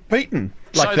to get beaten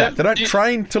like that. They don't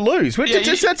train to lose.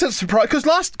 That's a surprise.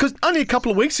 Because only a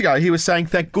couple of weeks ago he was saying,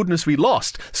 thank goodness we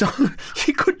lost. So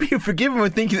you could be forgiven for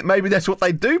thinking that maybe that's what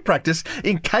they do practice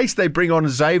in case they bring on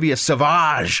Xavier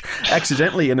Savage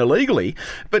accidentally and illegally.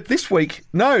 But this week,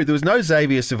 no, there was no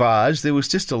Xavier Savage. There was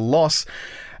just a loss.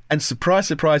 And surprise,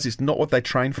 surprise, it's not what they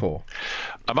train for.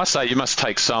 I must say, you must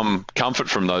take some comfort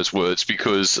from those words,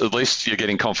 because at least you're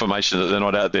getting confirmation that they're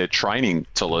not out there training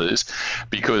to lose,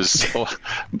 because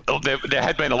there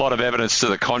had been a lot of evidence to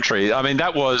the contrary. I mean,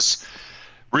 that was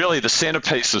really the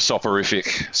centrepiece of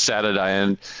Soporific Saturday,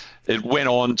 and it went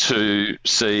on to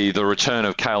see the return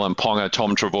of Kalen Ponga,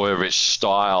 Tom Trbojevic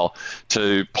style,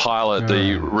 to pilot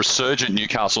the resurgent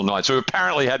Newcastle Knights, who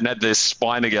apparently hadn't had their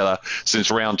spine together since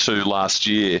round 2 last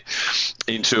year,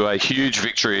 into a huge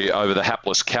victory over the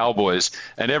hapless Cowboys.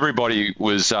 And everybody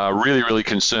was really, really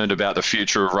concerned about the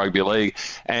future of rugby league.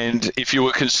 And if you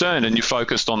were concerned and you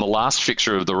focused on the last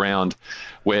fixture of the round,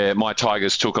 where my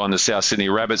Tigers took on the South Sydney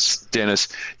Rabbits, Dennis,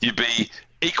 you'd be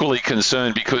equally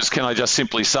concerned, because can I just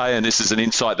simply say, and this is an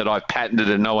insight that I've patented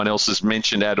and no one else has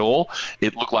mentioned at all,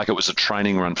 it looked like it was a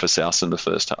training run for South in the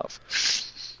first half.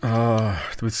 Oh,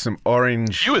 with some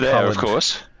orange. You were there, of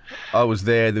course. I was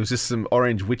there. There was just some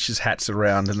orange witches' hats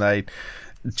around, and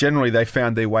generally they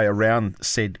found their way around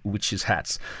said witches'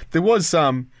 hats. There was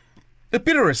a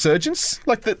bit of resurgence.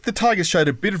 Like the Tigers showed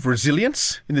a bit of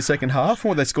resilience in the second half.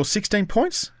 They scored 16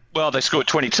 points? Well, they scored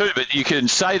 22, but you can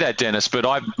say that, Dennis, but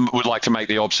I would like to make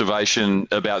the observation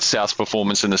about South's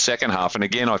performance in the second half. And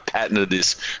again, I've patented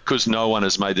this because no one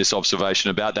has made this observation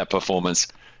about that performance.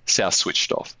 South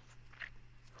switched off.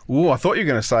 Ooh, I thought you were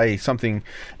going to say something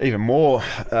even more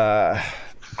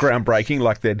groundbreaking,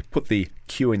 like they'd put the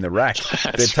cue in the rack.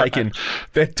 They'd taken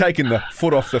the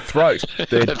foot off the throat.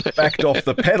 They'd backed off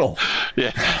the pedal.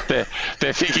 Yeah,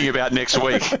 they're thinking about next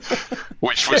week,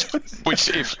 which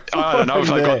if I don't know if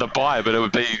they got the bye, but it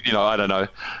would be, I don't know,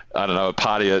 a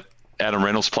party at Adam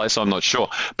Reynolds' place. I'm not sure,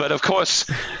 but of course.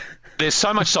 There's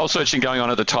so much soul searching going on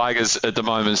at the Tigers at the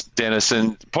moment, Dennis,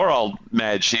 and poor old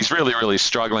Madge, he's really, really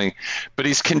struggling, but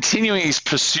he's continuing his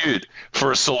pursuit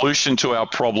for a solution to our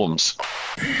problems.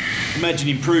 Imagine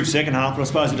improved second half, but I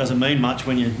suppose it doesn't mean much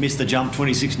when you miss the jump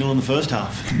 26-0 in the first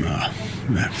half.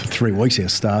 For 3 weeks our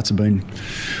starts have been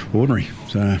ordinary,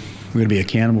 so we've got to be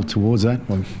accountable towards that.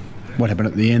 Well, what happened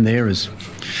at the end there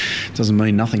doesn't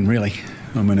mean nothing really.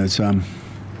 I mean, it's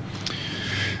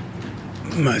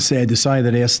sad to say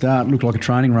that our start looked like a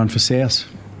training run for South.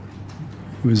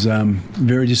 It was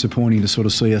very disappointing to sort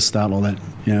of see us start like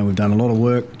that. We've done a lot of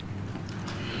work,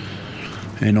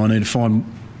 and I need to find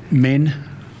men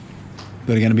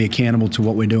that are going to be accountable to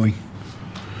what we're doing.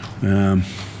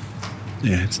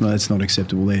 It's not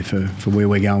acceptable there for where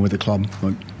we're going with the club.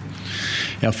 Like,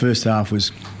 our first half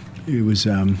was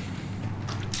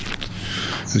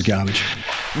garbage.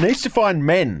 Needs to find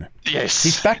men. Yes.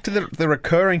 He's back to the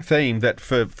recurring theme that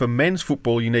for men's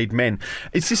football you need men.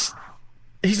 He's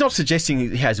not suggesting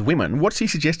he has women. What's he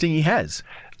suggesting he has?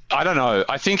 I don't know.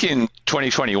 I think in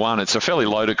 2021 it's a fairly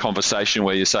loaded conversation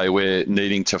where you say we're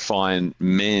needing to find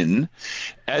men.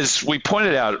 As we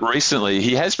pointed out recently,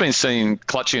 he has been seen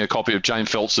clutching a copy of Jane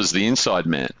Phelps's The Inside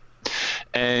Man.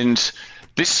 And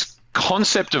this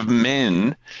concept of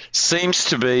men seems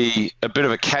to be a bit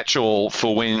of a catch-all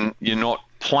for when you're not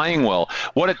playing well.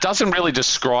 What it doesn't really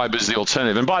describe is the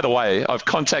alternative. And by the way, I've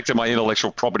contacted my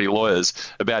intellectual property lawyers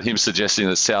about him suggesting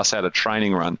that South had a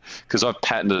training run because I've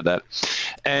patented that.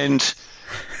 And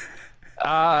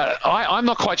I'm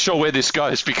not quite sure where this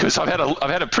goes because I've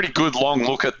had a pretty good long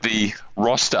look at the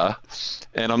roster,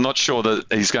 and I'm not sure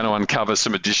that he's going to uncover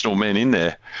some additional men in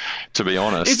there, to be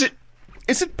honest.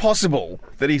 Is it possible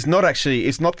that it's not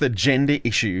the gender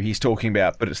issue he's talking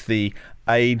about, but it's the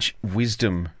age,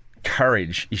 wisdom,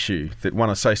 courage issue that one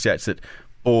associates that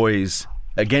boys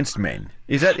against men?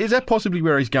 Is that possibly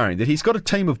where he's going? That he's got a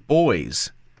team of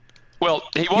boys? Well,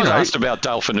 he was asked about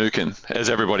Dale Finucane, as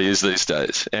everybody is these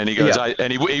days, and he goes,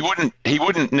 and he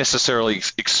wouldn't necessarily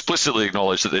explicitly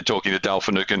acknowledge that they're talking to Dale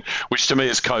Finucane, which to me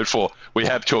is code for we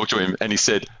have talked to him, and he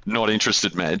said not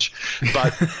interested, Madge,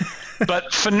 but.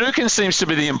 But Finucane seems to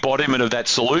be the embodiment of that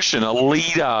solution, a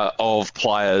leader of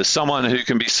players, someone who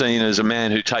can be seen as a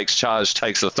man who takes charge,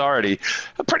 takes authority,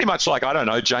 pretty much like, I don't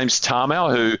know, James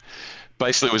Tarmow, who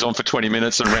basically was on for 20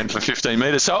 minutes and ran for 15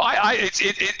 metres. So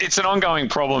it's an ongoing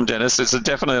problem, Dennis. It's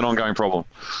definitely an ongoing problem.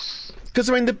 Because,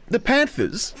 I mean, the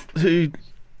Panthers, who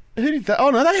did they? Oh,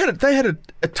 no, they had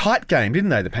a tight game, didn't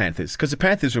they, the Panthers? Because the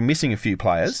Panthers were missing a few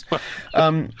players.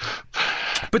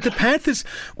 But the Panthers,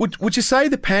 would you say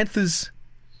the Panthers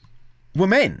were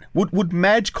men? Would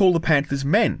Madge call the Panthers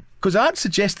men? Because I'd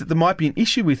suggest that there might be an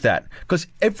issue with that. Because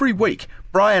every week,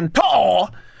 Brian Taw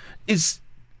is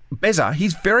Bezza.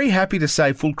 He's very happy to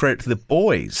say full credit to the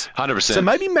boys. 100%. So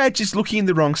maybe Madge is looking in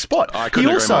the wrong spot. I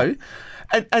couldn't agree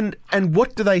more. And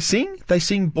what do they sing? They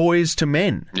sing boys to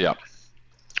men. Yeah.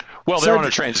 Well, they're on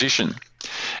a transition.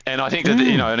 And I think that,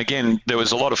 and again, there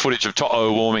was a lot of footage of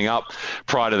To'o warming up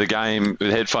prior to the game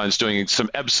with headphones doing some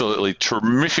absolutely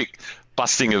terrific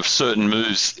busting of certain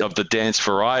moves of the dance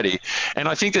variety. And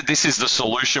I think that this is the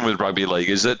solution with rugby league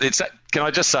is that can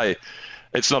I just say,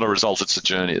 it's not a result, it's a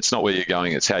journey. It's not where you're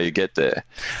going, it's how you get there.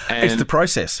 And it's the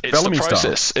process. It's Bellamy the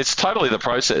process. Style. It's totally the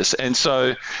process. And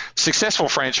so successful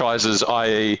franchises,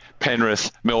 i.e.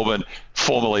 Penrith, Melbourne,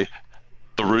 formerly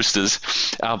the Roosters,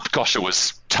 gosh, it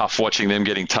was tough watching them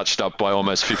getting touched up by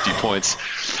almost 50 points.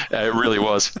 It really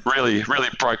was. Really, really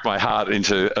broke my heart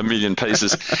into a million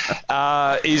pieces.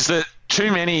 Is that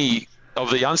too many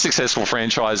of the unsuccessful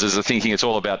franchises are thinking it's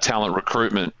all about talent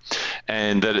recruitment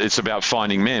and that it's about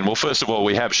finding men. Well, first of all,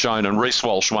 we have shown, and Reece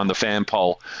Walsh won the fan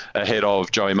poll ahead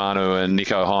of Joey Manu and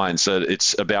Nico Hines, that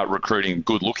it's about recruiting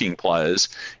good-looking players.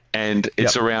 And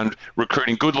it's around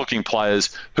recruiting good-looking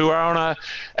players who are on a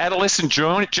adolescent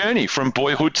journey from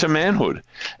boyhood to manhood.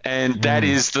 And that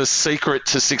is the secret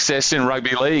to success in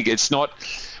rugby league. It's not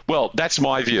Well, that's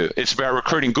my view. It's about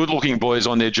recruiting good-looking boys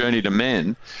on their journey to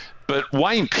men. But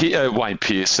Wayne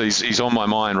Pearce, he's on my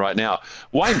mind right now.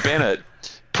 Wayne Bennett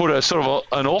put a sort of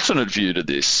an alternate view to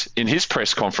this in his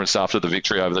press conference after the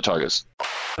victory over the Tigers.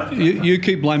 You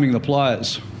keep blaming the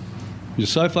players. You're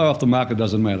so far off the mark it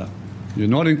doesn't matter. You're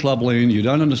not in club lean. You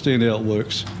don't understand how it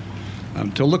works.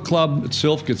 Until the club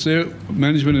itself gets their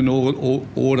management in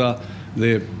order,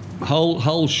 their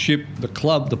whole ship, the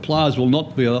club, the players will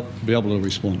not be able to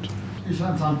respond. It's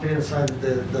unfair to say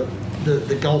that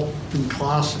the gulf in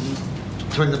class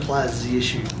between the players is the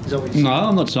issue. Is that what you're saying? No,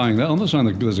 I'm not saying that. I'm not saying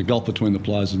that there's a gulf between the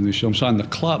players and the issue. I'm saying the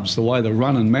clubs, the way they're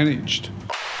run and managed.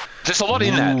 There's a lot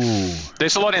in that.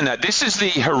 There's a lot in that. This is the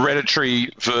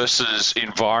hereditary versus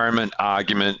environment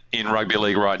argument in rugby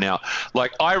league right now.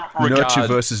 Like, I regard nurture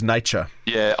versus nature.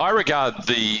 Yeah, I regard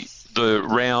the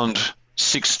round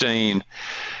 16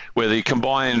 where the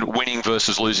combined winning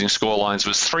versus losing scorelines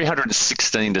was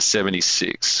 316 to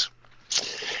 76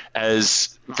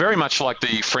 as very much like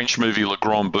the French movie Le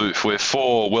Grand Bouffe, where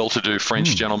four well-to-do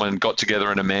French gentlemen got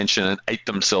together in a mansion and ate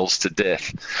themselves to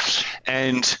death.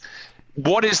 And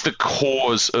what is the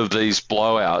cause of these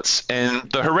blowouts? And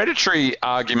the hereditary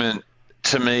argument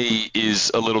to me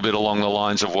is a little bit along the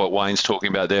lines of what Wayne's talking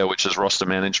about there, which is roster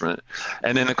management.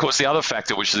 And then, of course, the other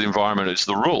factor, which is the environment, is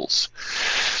the rules.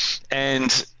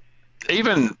 And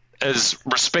even as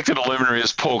respected a luminary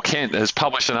as Paul Kent has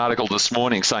published an article this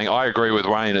morning saying, I agree with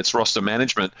Wayne, it's roster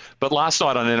management. But last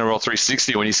night on NRL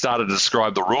 360, when he started to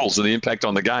describe the rules and the impact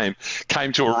on the game,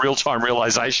 came to a real-time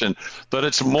realization that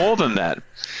it's more than that.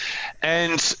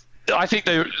 And I think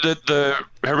the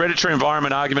hereditary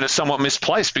environment argument is somewhat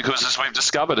misplaced because, as we've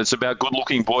discovered, it's about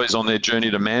good-looking boys on their journey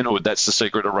to manhood. That's the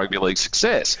secret of rugby league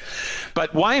success.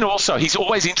 But Wayne also, he's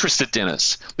always interested,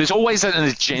 Dennis. There's always an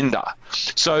agenda.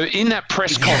 So in that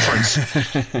press conference,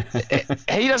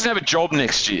 he doesn't have a job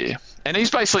next year. And he's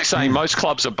basically saying most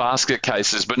clubs are basket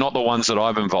cases, but not the ones that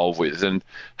I'm involved with. And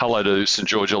hello to St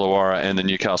George Illawarra and the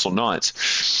Newcastle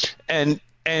Knights. And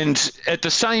at the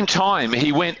same time,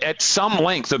 he went at some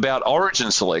length about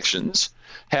origin selections,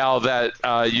 how that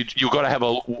you've got to have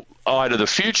an eye to the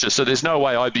future. So there's no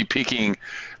way I'd be picking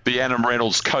the Adam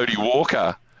Reynolds, Cody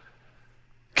Walker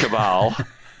cabal,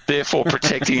 therefore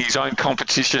protecting his own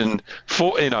competition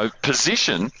for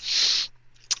position.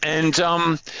 And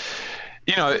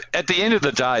at the end of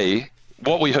the day,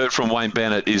 what we heard from Wayne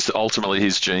Bennett is ultimately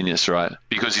his genius, right?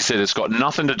 Because he said it's got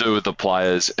nothing to do with the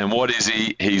players. And what is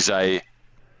he? He's a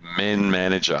men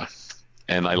manager,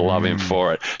 and they love him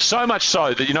for it. So much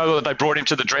so that they brought him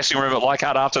to the dressing room at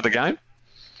Leichhardt after the game.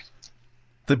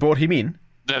 They brought him in?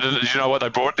 Did you know what they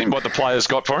brought him, what the players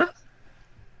got for him?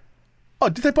 Oh,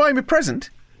 did they buy him a present?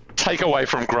 Takeaway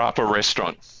from Grappa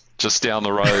Restaurant, just down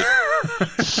the road.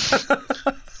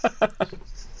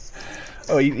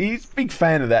 Oh, he's a big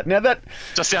fan of that. Now that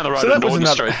just down the road at Norton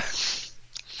Street.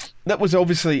 That was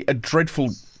obviously a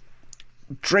dreadful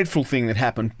thing that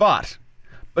happened, but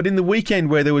in the weekend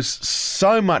where there was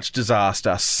so much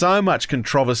disaster, so much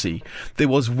controversy, there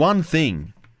was one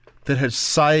thing that has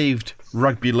saved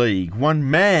rugby league.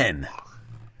 One man,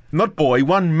 not boy,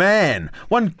 one man,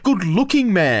 one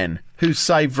good-looking man who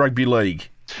saved rugby league.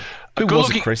 Who was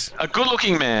it, Chris? A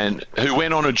good-looking man who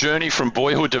went on a journey from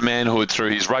boyhood to manhood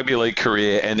through his rugby league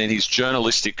career and then his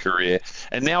journalistic career.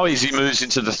 And now as he moves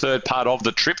into the third part of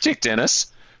the triptych, Dennis,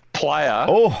 player,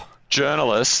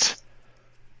 journalist,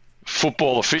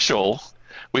 football official,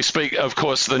 we speak, of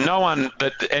course, and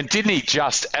didn't he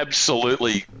just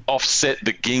absolutely offset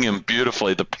the gingham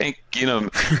beautifully, the pink gingham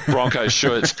Broncos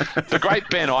shirts? The great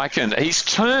Ben Ikin, he's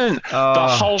turned the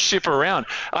whole ship around.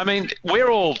 I mean, we're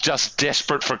all just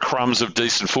desperate for crumbs of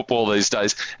decent football these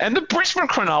days. And the Brisbane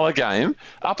Cronulla game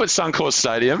up at Suncorp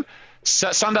Stadium,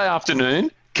 Sunday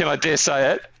afternoon, can I dare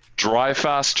say it, dry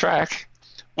fast track,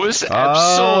 was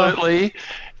absolutely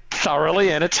thoroughly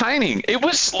entertaining. It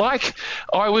was like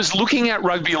I was looking at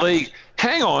rugby league,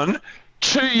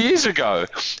 2 years ago,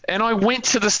 and I went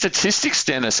to the statistics,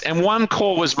 Dennis, and one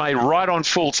call was made right on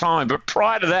full time. But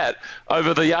prior to that,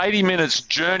 over the 80 minutes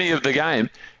journey of the game,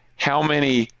 how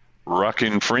many ruck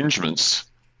infringements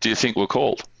do you think were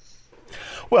called?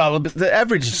 Well, the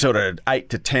average is sort of 8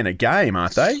 to 10 a game,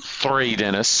 aren't they? 3,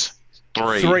 Dennis.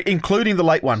 3, including the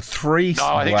late one. 3. No,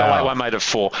 I think the late one made it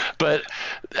 4. But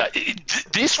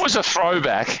this was a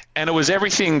throwback, and it was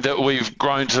everything that we've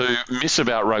grown to miss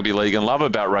about rugby league and love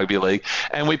about rugby league,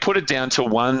 and we put it down to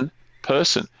one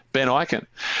person, Ben Ikin.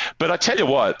 But I tell you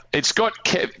what, it's got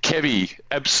Kevy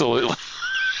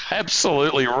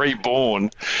absolutely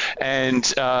reborn, and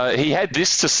he had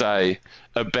this to say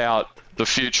about the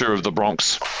future of the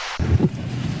Bronx.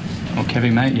 Well,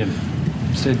 Kevy, mate, you've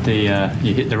said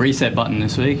you hit the reset button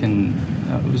this week, and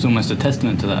it was almost a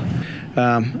testament to that.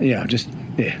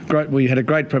 Great. We had a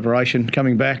great preparation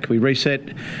coming back. We reset,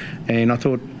 and I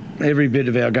thought every bit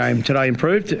of our game today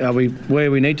improved. Are we where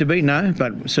we need to be? No,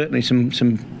 but certainly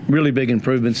some really big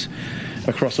improvements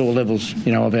across all levels,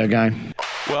 of our game.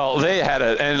 Well, there you had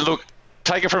it. And look,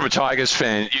 take it from a Tigers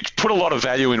fan. You put a lot of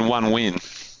value in one win.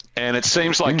 And it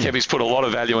seems like Kevy's put a lot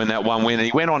of value in that one win. And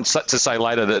he went on to say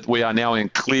later that we are now in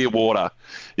clear water,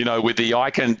 with the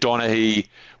Icon, Donaghy,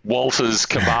 Walters,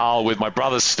 Cabal, with my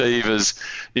brother Steve as,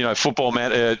 football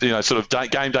sort of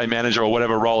game day manager or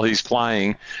whatever role he's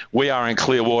playing. We are in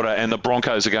clear water, and the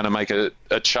Broncos are going to make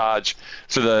a charge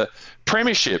for the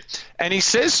premiership. And he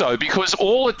says so because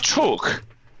all it took,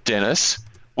 Dennis,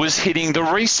 was hitting the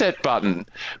reset button.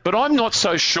 But I'm not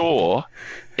so sure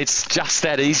it's just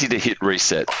that easy to hit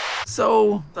reset.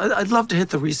 So I'd love to hit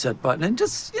the reset button and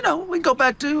just, we go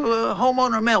back to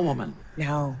homeowner, mailwoman.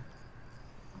 No.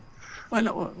 Why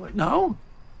no? No?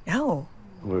 No.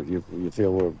 Well, you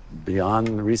feel we're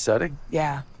beyond resetting?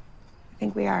 Yeah, I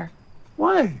think we are.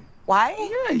 Why? Why?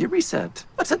 Yeah, you reset.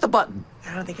 Let's hit the button.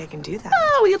 I don't think I can do that.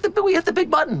 Oh, we hit the big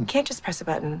button. You can't just press a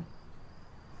button.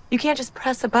 You can't just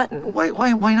press a button.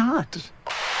 Why not?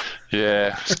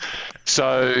 Yeah.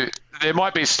 So there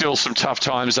might be still some tough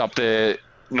times up there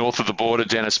north of the border,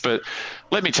 Dennis, but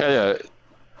let me tell you,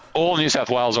 all New South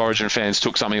Wales Origin fans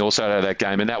took something also out of that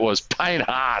game, and that was Payne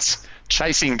Haas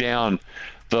chasing down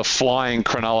the flying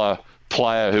Cronulla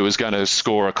player who was going to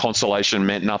score a consolation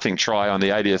meant nothing try on the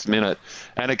 80th minute.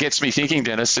 And it gets me thinking,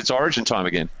 Dennis, it's Origin time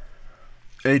again.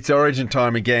 It's Origin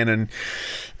time again, and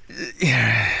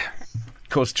of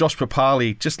course, Josh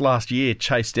Papali just last year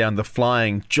chased down the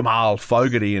flying Jamal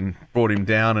Fogarty and brought him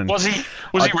down. And was he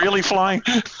really flying?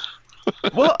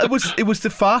 Well, it was the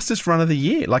fastest run of the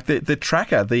year. Like the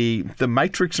tracker, the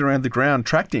matrix around the ground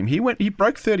tracked him. He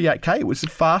broke 38k. It was the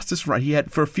fastest run he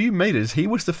had for a few metres. He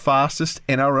was the fastest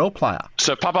NRL player.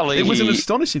 So Papali'i, it was an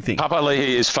astonishing thing. Papali'i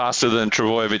is faster than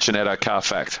Trbojevic and Edo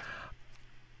Carfact.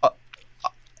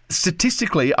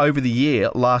 Statistically, over the year,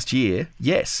 last year,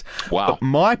 yes. Wow. But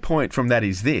my point from that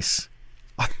is this.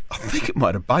 I think it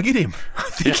might have buggered him. I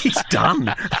think he's done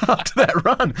after that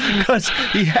run because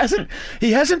he hasn't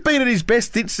been at his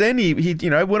best since then. He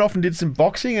went off and did some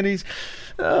boxing, and he's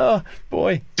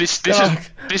boy. This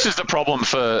is the problem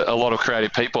for a lot of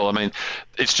creative people. I mean,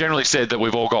 it's generally said that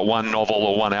we've all got one novel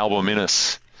or one album in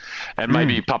us, and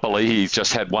maybe Papali'i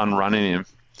just had one run in him.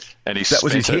 And that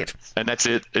was his hit. And that's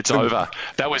it. It's over.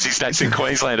 That was his stats in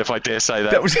Queensland, if I dare say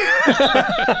that.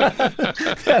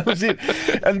 That was it.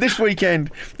 And this weekend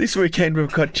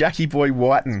we've got Jackie Boy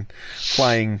Whiten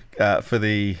playing for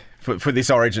this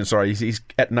Origin. Sorry, he's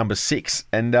at number 6.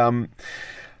 And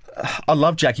I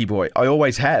love Jackie Boy. I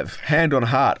always have. Hand on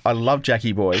heart, I love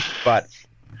Jackie Boy, but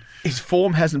his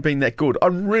form hasn't been that good.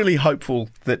 I'm really hopeful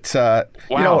that...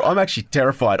 Wow. I'm actually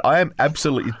terrified. I am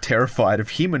absolutely terrified of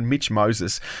him and Mitch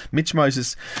Moses. Mitch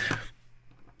Moses...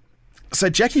 So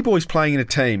Jackie Boy's playing in a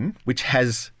team which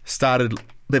has started...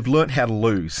 They've learnt how to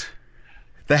lose.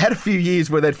 They had a few years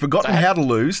where they'd forgotten how to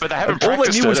lose. But they haven't all they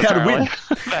practiced knew was how to win.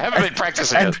 They haven't been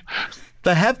practicing it.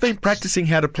 They have been practicing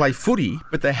how to play footy,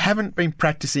 but they haven't been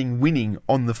practicing winning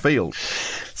on the field.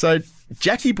 So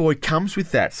Jackie Boy comes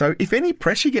with that. So if any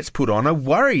pressure gets put on, I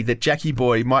worry that Jackie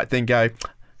Boy might then go,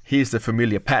 here's the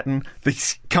familiar pattern,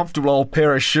 this comfortable old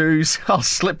pair of shoes, I'll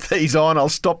slip these on, I'll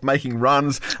stop making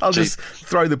runs, I'll just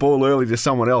throw the ball early to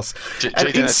someone else. And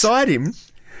inside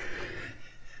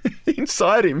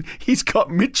him, he's got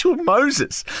Mitchell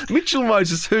Moses. Mitchell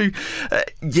Moses, who,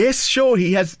 yes, sure,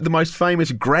 he has the most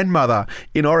famous grandmother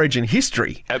in Origin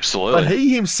history. Absolutely. But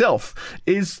he himself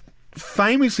is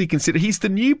famously considered, he's the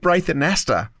new Braithen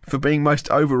Astor for being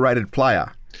most overrated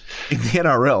player in the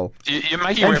NRL. You're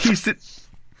making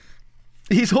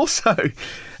he's also,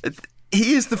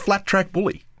 he is the flat track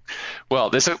bully. Well,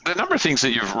 there's a number of things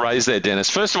that you've raised there, Dennis.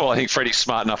 First of all, I think Freddie's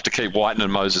smart enough to keep Whiten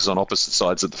and Moses on opposite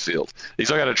sides of the field. He's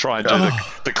not going to try and do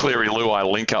the Cleary-Luai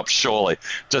link-up, surely.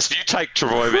 Just you take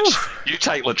Trbojevic, you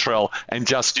take Latrell, and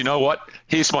just, you know what?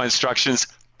 Here's my instructions.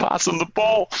 Pass them the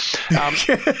ball.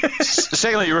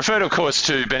 Secondly, you referred, of course,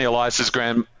 to Benny Elias's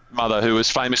grandmother, who was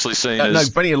famously seen as...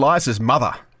 No, Benny Elias's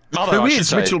mother. Mother, Who I is should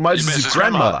say. Mitchell Moses'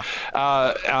 grandmother?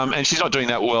 And she's not doing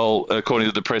that well, according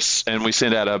to the press, and we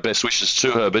send out our best wishes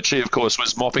to her. But she, of course,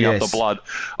 was mopping up the blood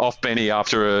off Benny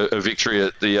after a victory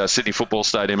at the Sydney Football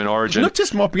Stadium in Origin. Not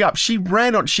just mopping up, she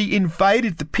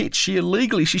invaded the pitch.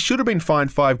 She should have been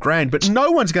fined $5,000, but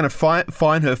no one's going to fine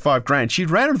her $5,000. She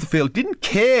ran onto the field, didn't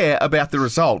care about the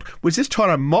result, was just trying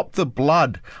to mop the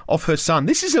blood off her son.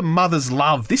 This is a mother's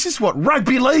love. This is what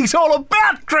rugby league's all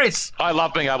about, Chris. I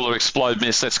love being able to explode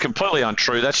myths. That's completely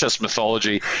untrue. That's just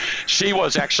mythology. She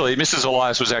was actually, Mrs.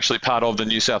 Elias was actually part of the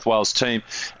New South Wales team,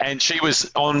 and she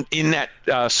was in that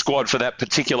squad for that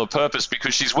particular purpose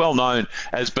because she's well known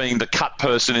as being the cut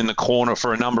person in the corner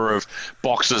for a number of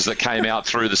boxers that came out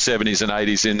through the 70s and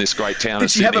 80s in this great town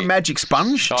of Sydney. Did she have a magic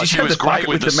sponge? Did she was great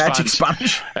with the magic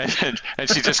sponge? And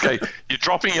she just go, you're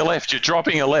dropping your left.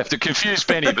 It confused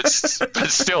Benny, but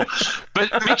still.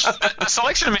 But Mitch, the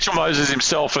selection of Mitchell Moses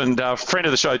himself and friend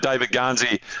of the show, David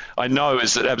Garnsey, I know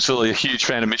is absolutely a huge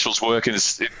fan of Mitchell's work and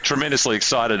is tremendously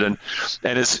excited and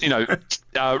is,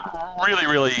 really,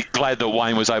 really glad that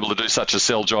Wayne was able to do such a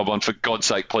sell job on, for God's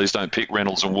sake, please don't pick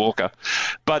Reynolds and Walker.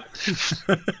 But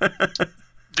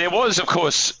there was, of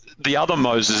course, the other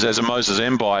Moses, as a Moses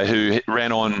Mbai, who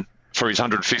ran on for his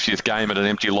 150th game at an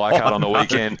empty Leichhardt on the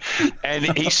weekend, and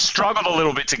he struggled a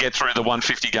little bit to get through the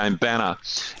 150-game banner.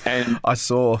 And I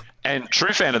saw. And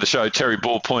true fan of the show, Terry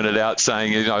Bull, pointed out,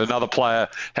 saying, another player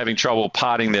having trouble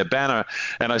parting their banner.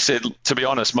 And I said, to be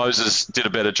honest, Moses did a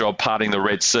better job parting the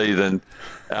Red Sea than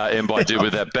Mbai did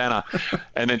with that banner.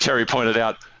 And then Terry pointed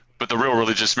out, but the real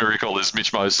religious miracle is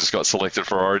Mitch Moses got selected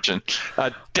for Origin.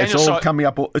 It's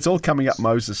all coming up,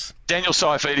 Moses. Daniel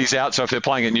Saifidi's out, so if they're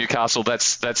playing at Newcastle,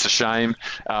 that's a shame.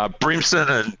 Brimson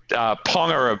and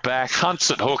Ponga are back. Hunt's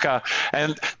at hooker,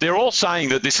 and they're all saying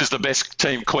that this is the best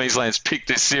team Queensland's picked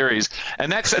this series,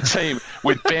 and that's a team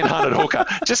with Ben Hunt at hooker.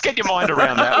 Just get your mind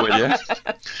around that, will you?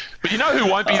 But you know who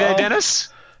won't be there, Dennis?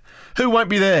 Who won't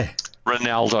be there?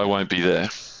 Ronaldo won't be there.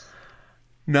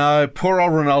 No, poor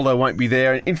old Ronaldo won't be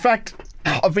there. In fact,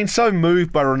 I've been so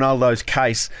moved by Ronaldo's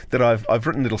case that I've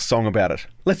written a little song about it.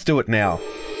 Let's do it now.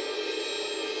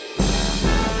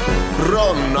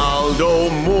 Ronaldo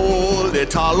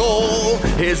Mulitalo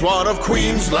is one of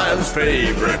Queensland's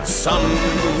favourite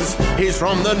sons. He's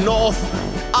from the North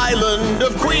Island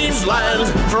of Queensland,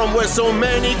 from where so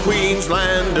many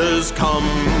Queenslanders come.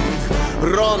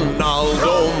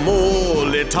 Ronaldo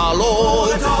Mulitalo,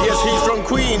 yes, he's from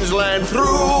Queensland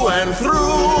through and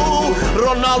through.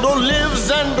 Ronaldo lives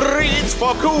and breathes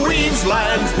for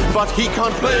Queensland, but he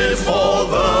can't play for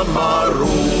the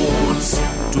Maroons.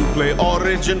 To play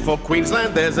Origin for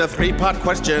Queensland, there's a 3-part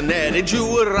questionnaire. Did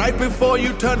you arrive before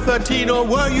you turned 13, or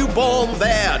were you born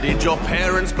there? Did your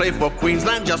parents play for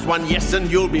Queensland? Just one yes and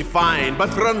you'll be fine. But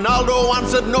Ronaldo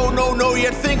answered no,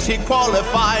 yet thinks he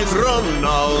qualifies.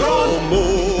 Ronaldo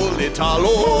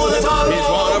Mulitalo is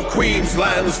one of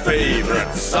Queensland's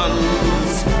favourite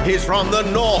sons. He's from the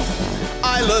North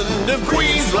Island of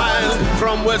Queensland,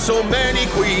 from where so many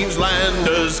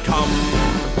Queenslanders come.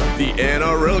 The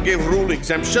NRL gave rule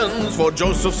exemptions for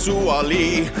Joseph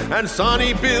Suaalii and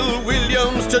Sonny Bill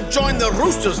Williams to join the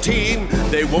Roosters team.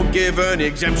 They won't give an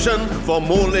exemption for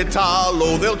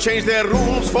Mulitalo. They'll change their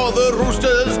rules for the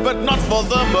Roosters, but not for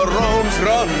the Maroons.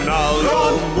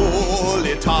 Ronaldo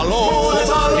Mulitalo is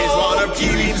one of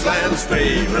Queensland's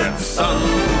favourite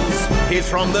sons. He's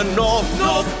from the North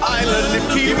Island of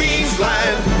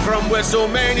Queensland, from where so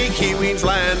many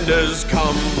Queenslanders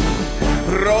come.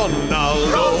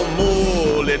 Ronaldo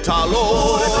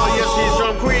Mulitalo, yes, he's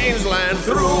from Queensland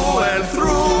through and through.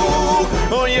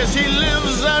 Oh yes, he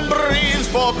lives and breathes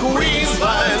for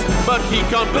Queensland, but he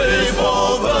can't play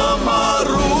for the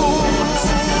Maroons.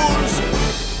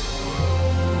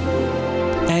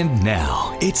 And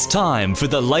now it's time for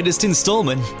the latest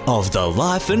instalment of the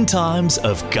Life and Times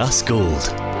of Gus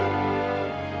Gould.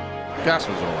 Gus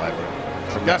was all over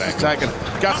it. Gus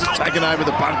has taken over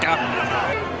the bunker.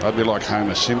 I'd be like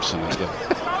Homer Simpson at the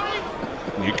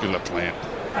nuclear plant.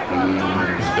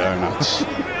 Donuts.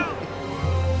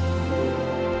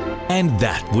 And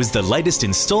that was the latest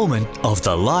instalment of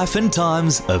the Life and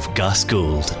Times of Gus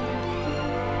Gould.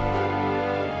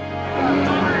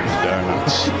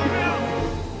 Donuts.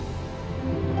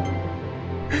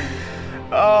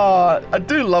 Oh, I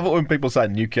do love it when people say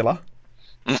nuclear.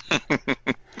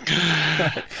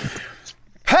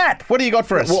 Pat, what do you got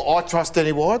for us? Well, I trust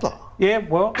Danny Weidler. Yeah,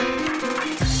 well,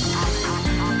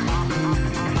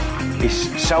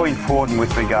 it's so important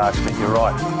with regards to, you're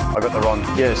right, I got the wrong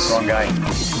game.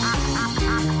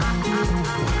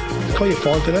 Call you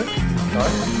 5 for that? No?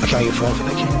 I can't get 5 for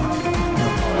that, can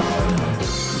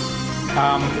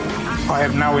I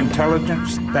have no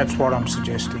intelligence. That's what I'm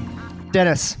suggesting.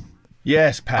 Dennis.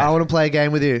 Yes, Pat. I want to play a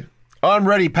game with you. I'm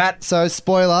ready, Pat. So,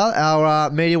 spoiler, our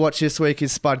media watch this week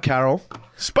is Spud Carroll.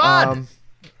 Spud?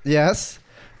 Yes.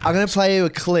 I'm going to play you a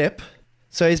clip.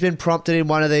 So he's been prompted in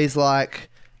one of these, like,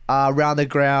 round the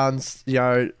grounds,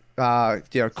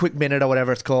 quick minute or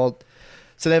whatever it's called.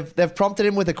 So they've prompted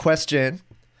him with a question.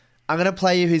 I'm going to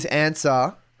play you his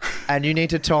answer, and you need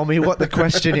to tell me what the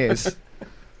question is.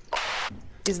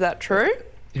 Is that true?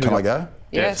 Can I go?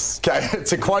 Yes. Okay,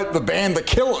 to quote the band The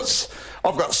Killers,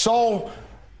 I've got soul,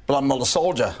 but I'm not a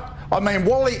soldier. I mean,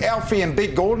 Wally, Alfie and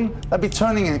Big Gordon, they'd be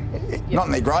turning, not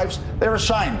in their graves, they're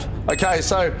ashamed. Okay,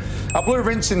 so I blew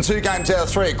rinse in 2 games out of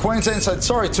 3 at Queensland, so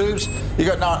sorry, Tubes, you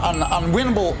got no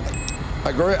unwinnable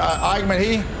argument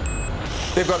here.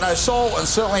 They've got no soul and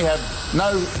certainly have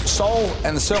no soul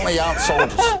and certainly aren't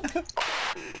soldiers.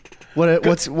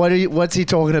 What's he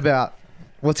talking about?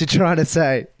 What's he trying to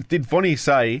say? Did Vonnie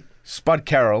say, Spud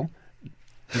Carroll,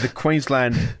 did the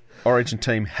Queensland Origin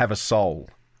team have a soul?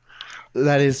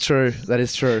 That is true.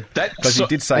 Because he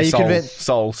did say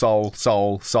soul,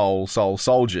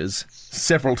 soldiers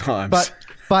several times.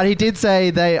 But he did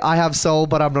say I have soul,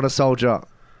 but I'm not a soldier.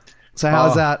 So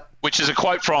how's that? Which is a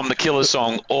quote from the Killers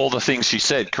song, All the Things She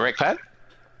Said, correct, Pat?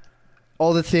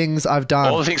 All the things I've done.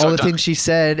 All the things she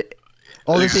said.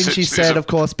 All the things she said, of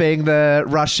course, being the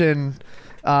Russian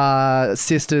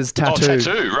sister's tattoo. Oh,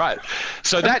 tattoo, right.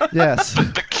 So that yes.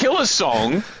 The Killers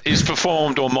song is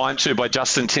performed or mimed to by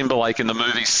Justin Timberlake in the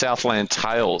movie Southland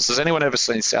Tales. Has anyone ever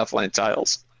seen Southland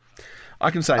Tales? I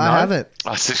can say no. I haven't.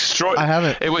 It's extraordinary. I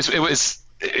haven't.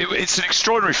 It's an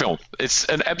extraordinary film. It's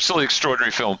an absolutely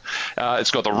extraordinary film.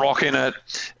 It's got The Rock in it,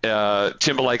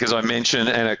 Timberlake, as I mentioned,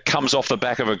 and it comes off the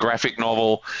back of a graphic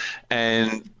novel.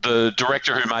 And the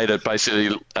director who made it,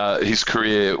 basically, his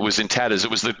career was in tatters.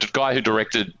 It was the guy who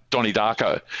directed Donnie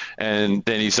Darko, and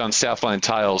then he's done Southland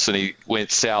Tales, and he went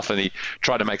south and he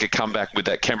tried to make a comeback with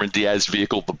that Cameron Diaz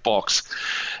vehicle, The Box.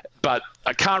 But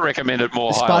I can't recommend it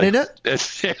more highly. Spud in it?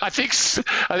 I think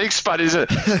Spud is it.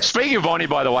 Speaking of Vonnie,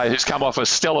 by the way, who's come off a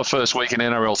stellar first week in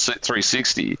NRL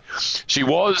 360,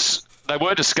 they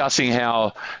were discussing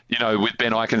how, with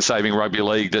Ben Ikin saving rugby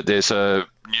league, that there's a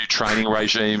new training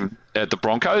regime at the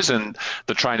Broncos, and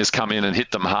the trainers come in and hit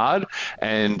them hard.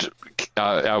 And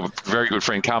our very good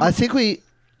friend Carmen. I think we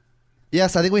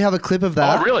have a clip of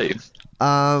that. Oh, really?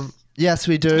 Yes,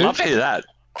 we do. Love to hear that.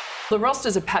 The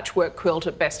roster's a patchwork quilt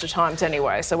at best of times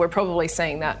anyway, so we're probably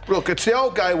seeing that. Look, it's the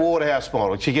old Gay Waterhouse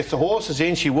model. She gets the horses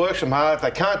in, she works them hard. If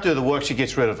they can't do the work, she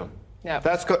gets rid of them. Yep.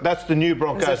 That's the new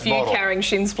Broncos There's a few model. carrying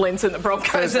shin splints in the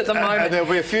Broncos at the moment. And there'll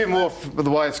be a few more with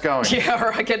the way it's going. Yeah,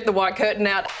 all right, get the white curtain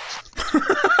out.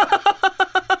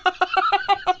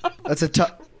 That's a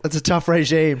tough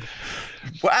regime.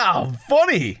 Wow,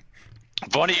 Vonnie.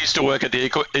 Vonnie used to work at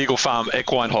the Eagle Farm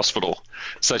Equine Hospital,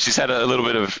 so she's had a little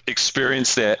bit of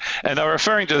experience there. And they're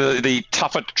referring to the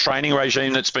tougher training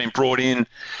regime that's been brought in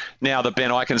now that Ben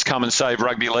Ikin's come and saved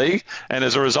rugby league. And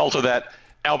as a result of that,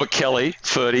 Albert Kelly,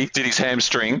 30, did his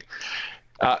hamstring.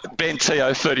 Ben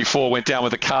Teo, 34, went down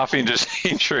with a calf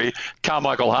injury.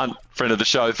 Carmichael Hunt, friend of the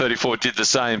show, 34, did the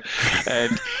same.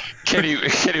 And Kenny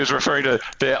was referring to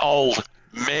their old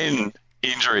men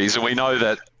injuries, and we know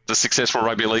that the successful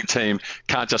rugby league team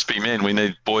can't just be men. We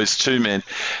need boys to men.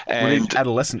 And we need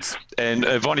adolescents. And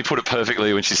Vonnie put it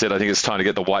perfectly when she said, I think it's time to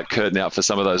get the white curtain out for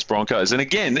some of those Broncos. And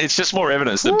again, it's just more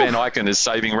evidence that Ben Ikin is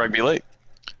saving rugby league.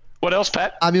 What else,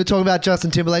 Pat? You were talking about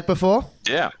Justin Timberlake before?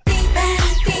 Yeah.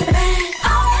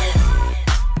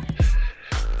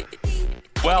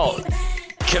 Well,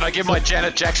 can I give my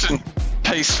Janet Jackson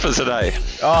piece for today?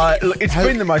 It's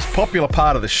been the most popular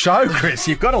part of the show, Chris.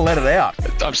 You've got to let it out.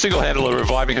 I'm single-handedly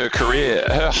reviving her career.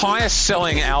 Her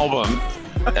highest-selling album...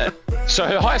 So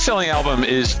her highest-selling album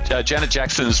is Janet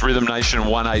Jackson's Rhythm Nation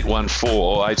 1814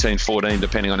 or 1814,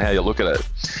 depending on how you look at it.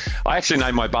 I actually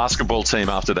named my basketball team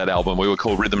after that album. We were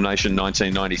called Rhythm Nation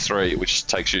 1993, which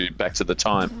takes you back to the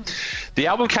time. The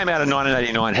album came out in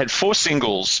 1989, had 4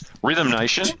 singles. Rhythm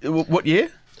Nation. What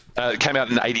year? It came out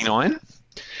in 89.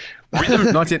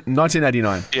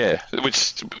 1989. Yeah,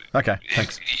 which... Okay,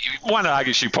 thanks. One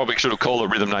argues you probably should have called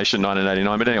it Rhythm Nation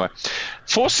 1989, but anyway.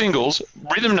 4 singles,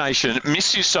 Rhythm Nation,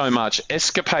 Miss You So Much,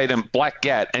 Escapade and Black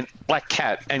Cat,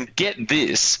 and get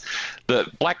this,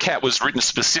 the Black Cat was written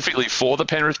specifically for the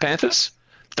Penrith Panthers.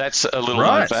 That's a little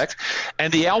known fact.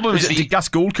 And the album is... Did Gus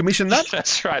Gould commission that?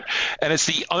 That's right. And it's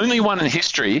the only one in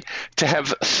history to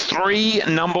have 3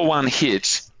 #1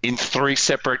 hits in 3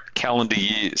 separate calendar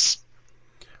years.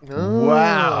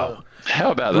 Wow. How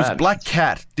about that?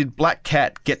 Did Black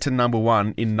Cat get to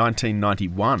 #1 in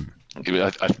 1991?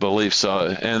 I believe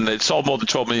so. And it sold more than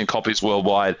 12 million copies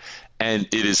worldwide, and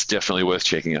it is definitely worth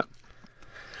checking out.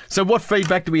 So what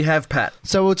feedback do we have, Pat?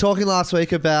 So we were talking last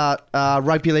week about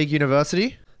Rugby League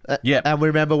University. Yeah. And we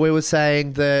remember we were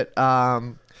saying that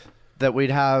that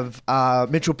we'd have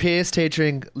Mitchell Pearce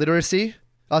teaching literature.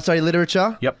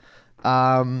 Yep.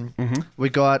 We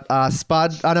got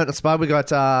Spud. Not Spud. We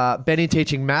got Benny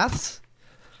teaching maths.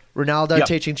 Ronaldo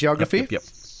teaching geography. Yep.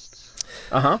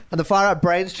 Uh-huh. And the Fire Up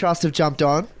Brains Trust have jumped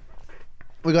on.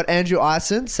 We got Andrew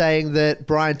Ison saying that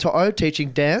Brian To'o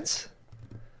teaching dance.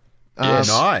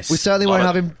 Nice. We certainly won't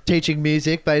have him teaching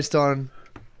music based on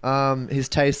his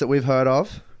taste that we've heard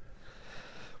of.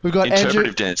 We've got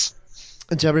Interpretive dance.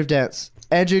 Interpretive dance.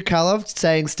 Andrew Callov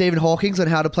saying Stephen Hawkins on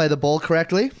how to play the ball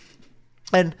correctly.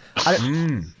 And I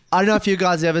don't know if you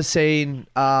guys have ever seen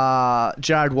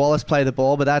Jared Wallace play the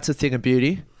ball, but that's a thing of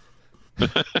beauty.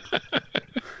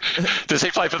 Does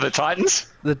he play for the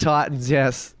Titans? The Titans,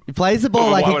 yes. He plays the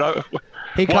ball Why like would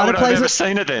I have never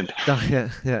seen it then? Oh, yeah.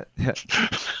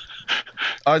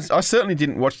 I certainly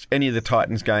didn't watch any of the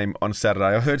Titans game on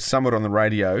Saturday. I heard some of it on the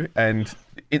radio, and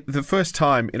the first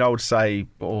time in, I would say,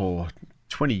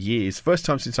 20 years, first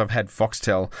time since I've had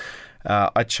Foxtel,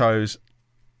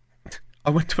 I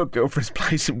went to a girlfriend's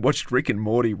place and watched Rick and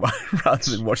Morty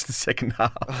rather than watch the second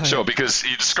half. Sure, because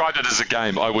you described it as a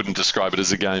game. I wouldn't describe it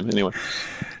as a game anyway.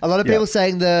 A lot of people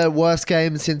saying the worst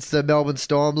game since the Melbourne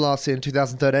Storm loss in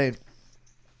 2013.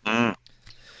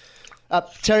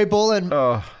 Terry Bull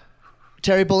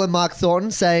and Mark Thornton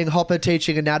saying Hopper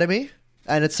teaching anatomy,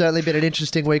 and it's certainly been an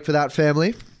interesting week for that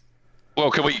family.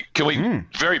 Well, can we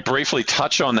very briefly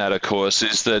touch on that? Of course,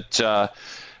 is that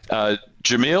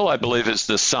Jamil, I believe, is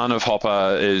the son of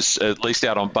Hopper, is at least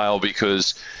out on bail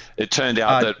because it turned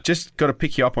out that... Just got to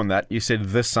pick you up on that. You said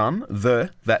the son.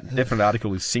 That definite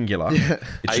article is singular.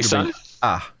 A son?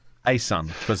 A son,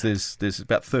 because there's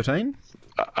about 13.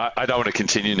 I don't want to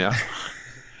continue now.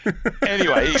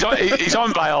 Anyway, he's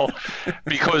on bail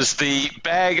because the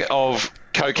bag of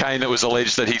cocaine that was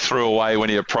alleged that he threw away when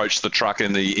he approached the truck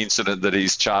in the incident that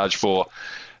he's charged for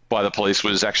by the police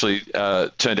was actually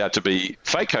turned out to be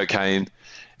fake cocaine,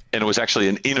 and it was actually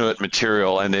an inert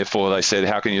material, and therefore they said,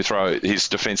 his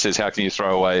defense says, how can you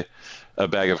throw away a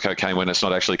bag of cocaine when it's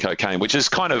not actually cocaine, which is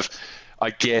kind of,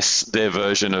 I guess, their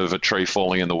version of a tree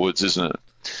falling in the woods, isn't it?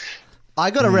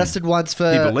 I got arrested once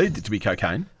for... He believed it to be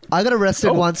cocaine. I got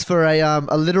arrested once for a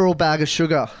literal bag of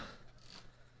sugar.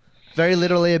 Very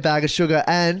literally a bag of sugar.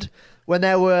 And when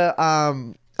they were...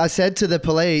 I said to the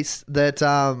police that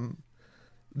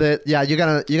you're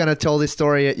gonna tell this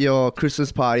story at your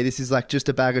Christmas party. This is like just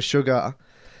a bag of sugar.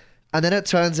 And then it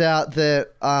turns out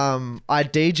that I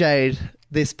DJ'd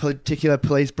this particular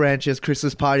police branch's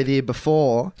Christmas party the year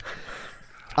before.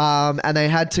 And they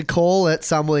had to call it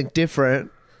something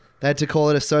different. They had to call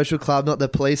it a social club, not the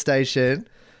police station,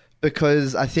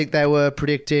 because I think they were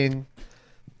predicting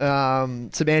some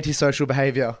antisocial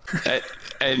behaviour.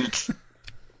 And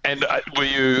were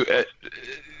you?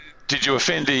 Did you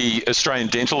offend the Australian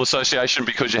Dental Association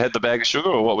because you had the bag of sugar,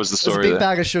 or what was the story? It was a big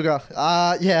bag of sugar.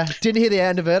 Yeah, didn't hear the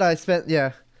end of it.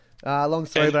 Long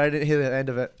story, but I didn't hear the end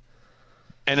of it.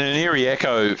 And an eerie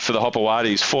echo for the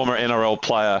Hopoatis, former NRL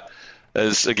player.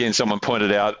 As, again, someone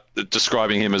pointed out,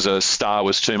 describing him as a star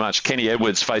was too much. Kenny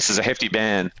Edwards faces a hefty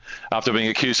ban after being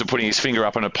accused of putting his finger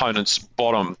up an opponent's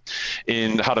bottom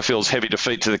in Huddersfield's heavy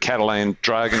defeat to the Catalan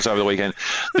Dragons over the weekend.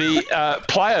 The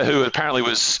player who apparently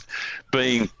was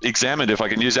being examined, if I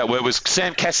can use that word, was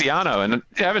Sam Cassiano. And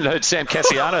I haven't heard Sam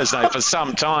Cassiano's name for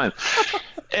some time.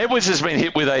 Edwards has been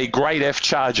hit with a grade F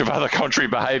charge of other contrary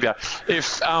behaviour.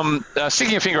 If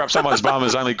sticking a finger up someone's bum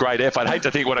is only grade F, I'd hate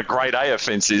to think what a grade A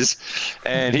offence is.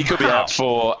 And he could be out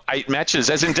for 8 matches,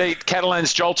 as indeed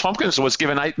Catalan's Joel Tompkins was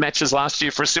given 8 matches last year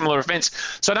for a similar offence.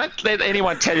 So don't let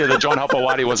anyone tell you that John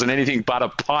Hopewadi wasn't anything but a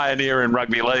pioneer in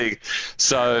rugby league.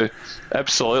 So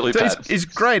absolutely, Pat. Is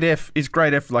grade F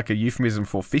like a euphemism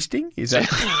for fisting? Is that?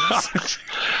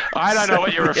 I don't know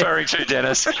what you're referring to,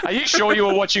 Dennis. Are you sure you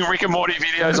were watching Rick and Morty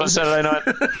videos on Saturday night?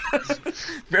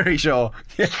 Very sure.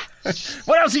 Yeah.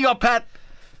 What else you got, Pat?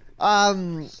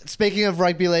 Speaking of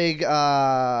rugby league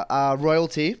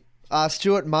royalty,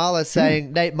 Stuart Marler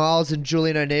saying Nate Miles and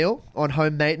Julian O'Neill on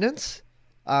home maintenance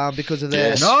because of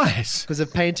their because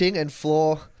of painting and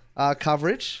floor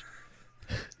coverage.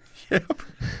 Yep.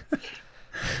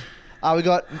 We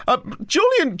got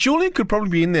Julian could probably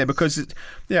be in there because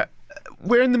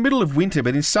we're in the middle of winter,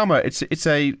 but in summer it's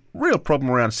a real problem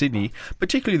around Sydney,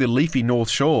 particularly the leafy North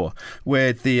Shore,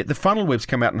 where the funnel webs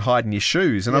come out and hide in your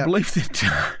shoes. And I believe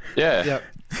that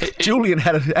Julian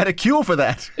had a cure for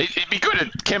that. It'd be good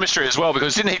at chemistry as well,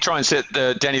 because didn't he try and set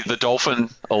Danny the Dolphin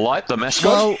alight, the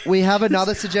mascot? Well, we have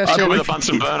another suggestion. With a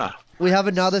Bunsen burner. We have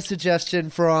another suggestion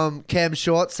from Cam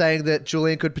Short saying that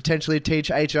Julian could potentially teach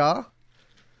HR.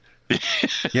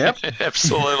 Yep.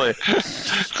 Absolutely.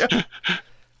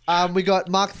 We got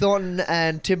Mark Thornton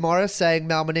and Tim Morris saying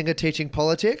Mal Meninga teaching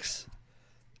politics.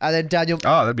 And then Daniel...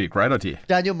 Oh, that'd be a great idea.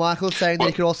 Daniel Michaels saying that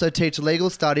he could also teach legal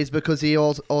studies because he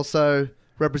also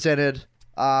represented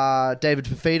David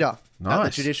Fafita at the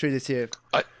judiciary this year.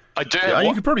 I do.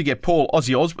 You could probably get Paul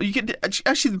Ozzy Osborne. You could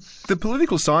actually, the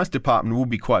political science department would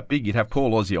be quite big. You'd have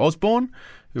Paul Ozzy Osborne,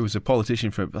 who was a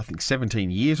politician for I think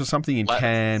 17 years or something in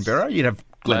Canberra. You'd have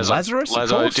Glenn Lazarus, of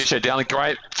course. Dishhead Dowling,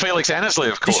 great. Felix Annesley,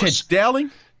 of course. Dishhead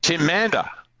Dowling. Tim Mander.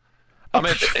 I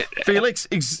mean, Felix.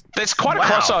 There's quite a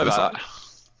crossover.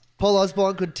 Paul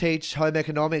Osborne could teach home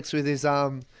economics with his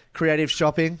creative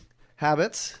shopping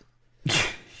habits.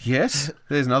 Yes,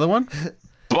 there's another one.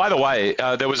 By the way,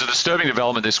 there was a disturbing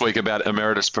development this week about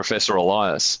Emeritus Professor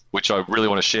Elias, which I really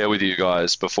want to share with you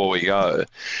guys before we go.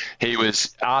 He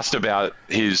was asked about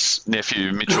his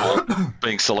nephew Mitchell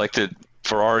being selected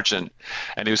for Origin,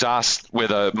 and he was asked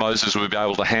whether Moses would be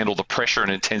able to handle the pressure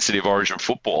and intensity of Origin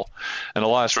football. And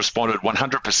Elias responded,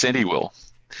 100% he will.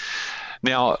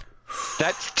 Now,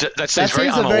 that seems very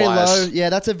un-Elias.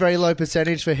 That's a very low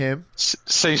percentage for him.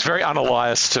 Seems very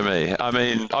un-Elias to me. I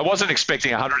mean, I wasn't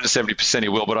expecting 170% he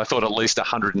will, but I thought at least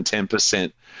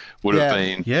 110% would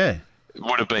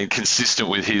have been consistent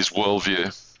with his worldview.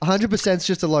 100% is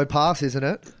just a low pass, isn't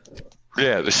it?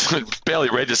 Yeah, this barely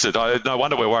registered. No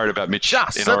wonder we're worried about Mitch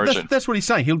in Origin. That's what he's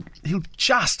saying. He'll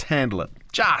just handle it.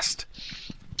 Just.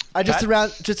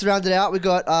 To round it out, we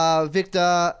got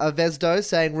Victor Vesdo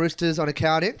saying Roosters on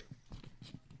accounting.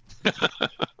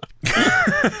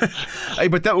 Hey,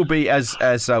 but that will be as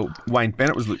Wayne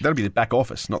Bennett was. That'll be the back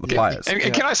office, not the players. And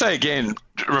can I say again,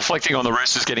 reflecting on the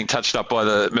Roosters getting touched up by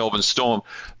the Melbourne Storm,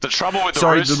 the trouble with the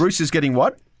the Roosters getting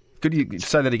what? Could you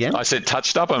say that again? I said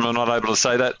touched up. I'm not able to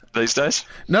say that these days.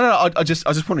 No. I just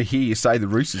want to hear you say the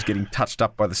Roosters getting touched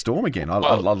up by the Storm again. I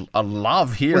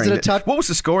love hearing. Was it a touch? What was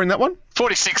the score in that one?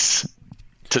 46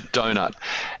 to donut.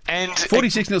 And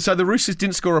 46-0. So the Roosters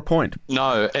didn't score a point.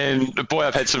 No, and boy,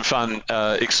 I've had some fun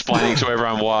explaining to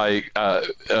everyone why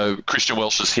Christian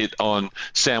Welsh's hit on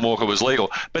Sam Walker was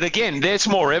legal. But again, there's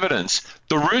more evidence.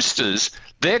 The Roosters,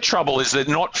 their trouble is they're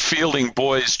not fielding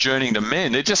boys journeying to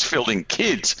men. They're just fielding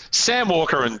kids. Sam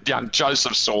Walker and young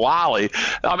Joseph Sawali.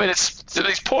 I mean,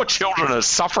 these poor children are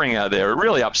suffering out there. It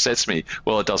really upsets me.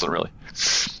 Well, it doesn't really.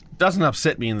 Doesn't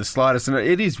upset me in the slightest, and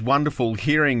it is wonderful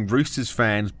hearing Roosters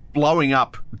fans blowing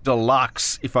up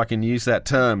deluxe, if I can use that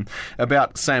term,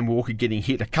 about Sam Walker getting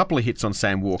hit, a couple of hits on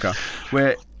Sam Walker,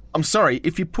 where, I'm sorry,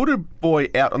 if you put a boy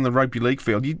out on the rugby league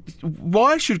field,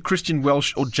 why should Christian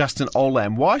Welsh or Justin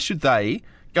Olam, why should they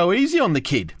go easy on the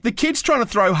kid? The kid's trying to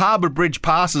throw Harbour Bridge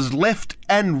passes left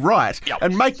and right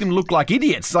and make them look like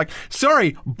idiots. It's like,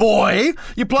 sorry, boy,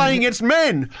 you're playing against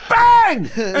men. Bang!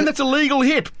 And that's a legal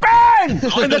hit. Bang!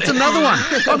 And that's another one.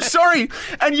 I'm sorry.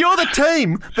 And you're the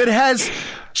team that has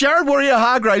Jared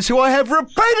Warrior-Hargreaves, who I have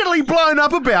repeatedly blown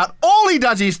up about. All he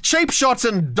does is cheap shots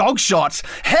and dog shots.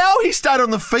 How he stayed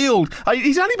on the field.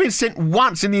 He's only been sent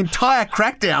once in the entire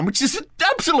crackdown, which is an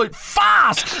absolute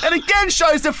farce. And again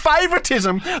shows the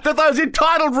favouritism that those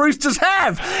entitled Roosters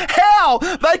have. How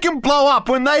they can blow up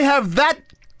when they have that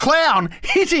clown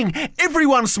hitting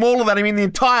everyone smaller than him in the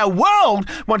entire world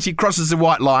once he crosses the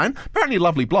white line. Apparently a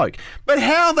lovely bloke. But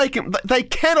how they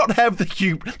cannot have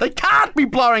they can't be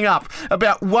blowing up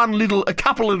about a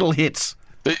couple little hits.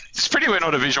 It's pretty we're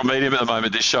not a visual medium at the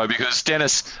moment, this show, because,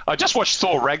 Dennis, I just watched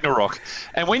Thor Ragnarok,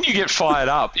 and when you get fired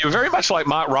up, you're very much like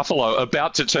Mark Ruffalo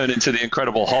about to turn into the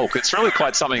Incredible Hulk. It's really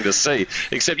quite something to see,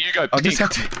 except you go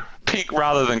pink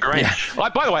rather than green. Yeah.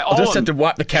 By the way, I just had to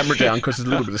wipe the camera down because there's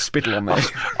a little bit of spittle on there.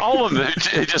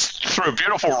 Olam just threw a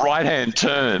beautiful right-hand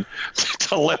turn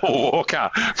to level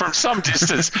Walker from some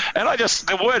distance, and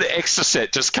the word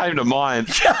Exocet just came to mind.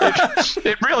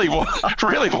 It really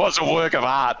was a work of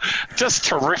art. Just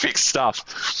terrific stuff.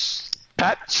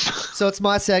 Pat? So it's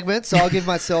my segment, so I'll give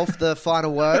myself the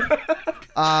final word.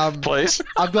 Please.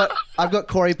 I've got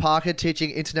Corey Parker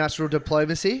teaching international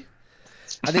diplomacy,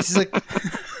 and this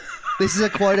is a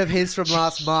quote of his from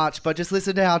last March, but just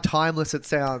listen to how timeless it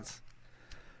sounds.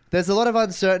 There's a lot of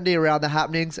uncertainty around the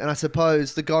happenings and I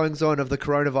suppose the goings-on of the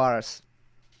coronavirus.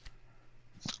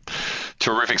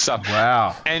 Terrific stuff.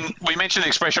 Wow. And we mentioned the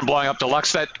expression blowing up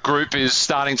deluxe. That group is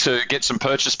starting to get some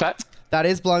purchase, Pat? That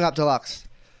is blowing up deluxe.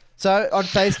 So on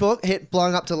Facebook, hit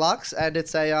blowing up deluxe, and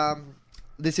it's a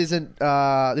this isn't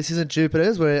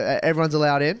Jupiter's where everyone's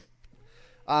allowed in.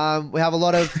 We have a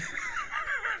lot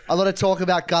of talk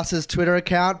about Gus's Twitter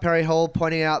account. Perry Hall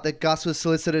pointing out that Gus was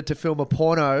solicited to film a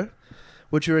porno,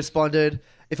 which we responded,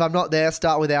 "If I'm not there,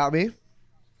 start without me."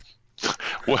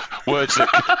 Words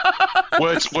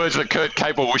that Kurt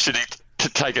Capel wished he'd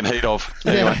taken heed of.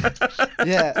 Anyway.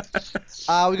 Yeah.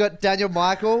 We got Daniel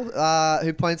Michael,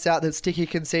 who points out that Sticky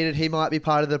conceded he might be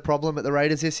part of the problem at the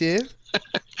Raiders this year.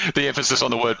 The emphasis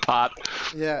on the word part.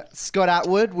 Yeah. Scott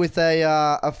Atwood with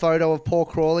a photo of Paul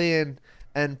Crawley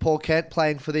and Paul Kent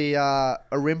playing for the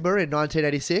Arimba in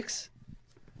 1986.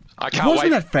 I can't wait.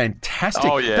 Wasn't that fantastic?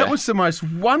 Oh, yeah. That was the most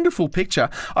wonderful picture.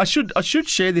 I should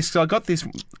share this because I got this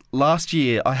last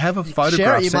year. I have a photograph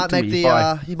Share it. You sent might to make me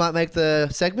you might make the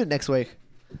segment next week.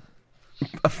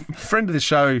 a friend of the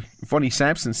show, Vonnie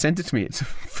Sampson, sent it to me. It's a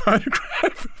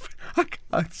photograph. I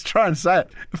was trying to say it,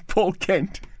 of Paul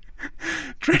Kent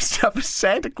dressed up as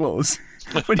Santa Claus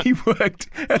when he worked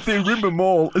at the Arimba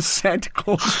Mall as Santa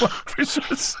Claus one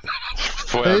Christmas.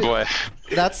 Boy, oh boy.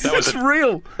 That's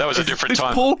real. That was a different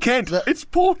time. It's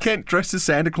Paul Kent dressed as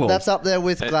Santa Claus. That's up there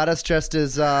with Gladys dressed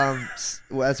as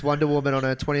Wonder Woman on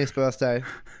her 20th birthday.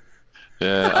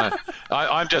 Yeah,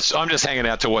 I'm just hanging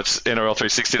out to watch NRL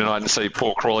 360 tonight and see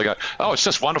Paul Crawley go, oh, it's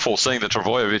just wonderful seeing the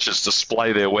Travojeviches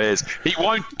display their wares. He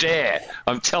won't dare.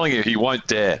 I'm telling you, he won't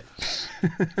dare.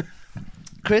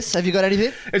 Chris, have you got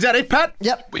anything? Is that it, Pat?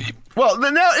 Yep. Well,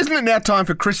 now isn't it now time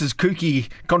for Chris's kooky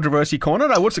controversy corner?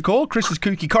 No, what's it called? Chris's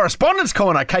kooky correspondence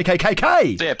corner,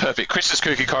 KKKK. Yeah, perfect. Chris's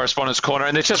kooky correspondence corner.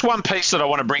 And there's just one piece that I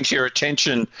want to bring to your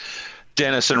attention,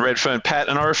 Dennis and Redfern Pat,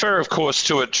 and I refer, of course,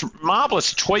 to a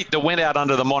marvellous tweet that went out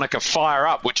under the moniker Fire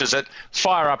Up, which is at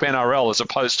Fire Up NRL as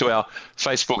opposed to our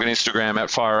Facebook and Instagram at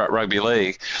Fire Up Rugby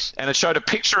League. And it showed a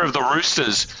picture of the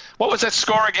Roosters. What was that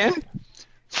score again?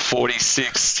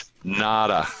 46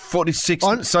 nada.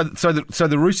 46. So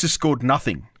the Roosters scored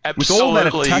nothing. Absolutely with all that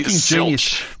attacking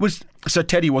zilch. genius. So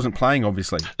Teddy wasn't playing,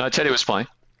 obviously. No, Teddy was playing.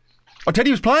 Oh,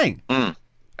 Teddy was playing? Mm.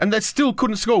 And they still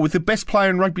couldn't score. With the best player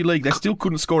in rugby league, they still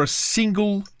couldn't score a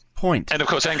single point. And, of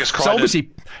course, Angus Crichton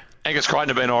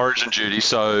had been Origin duty,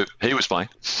 so he was playing.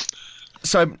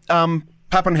 So,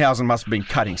 Pappenhausen must have been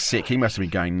cutting sick. He must have been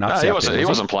going nuts. No, he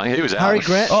wasn't playing. He was out. Harry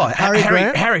Grant. Oh,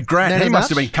 Harry Grant. He must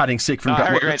have been cutting sick from. No,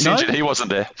 Harry Grant's injured. He wasn't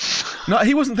there. No,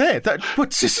 he wasn't there.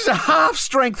 This is a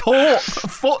half-strength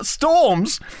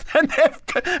Storms, and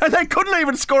they couldn't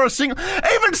even score a single.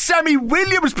 Even Sammy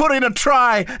Williams put in a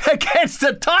try against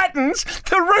the Titans.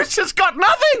 The Roosters got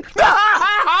nothing.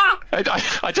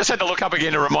 I just had to look up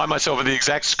again to remind myself of the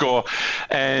exact score,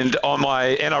 and on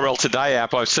my NRL Today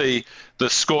app, I see the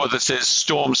score that says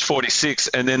Storms 46,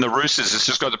 and then the Roosters. It's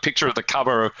just got the picture of the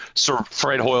cover of Sir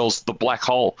Fred Hoyle's The Black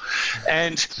Hole.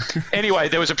 And anyway,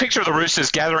 there was a picture of the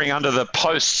Roosters gathering under the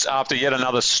posts after yet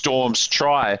another Storms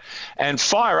try. And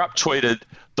Fire Up tweeted,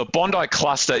 the Bondi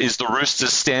cluster is the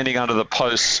Roosters standing under the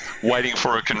posts waiting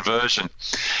for a conversion.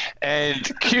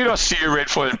 And kudos to you,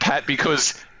 Redford and Pat,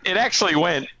 because it actually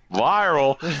went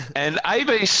viral, and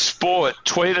AB Sport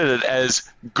tweeted it as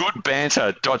good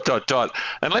banter, ...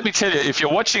 And let me tell you, if you're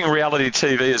watching reality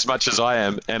TV as much as I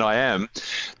am, and I am,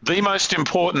 the most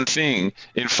important thing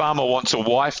in Farmer Wants a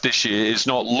Wife this year is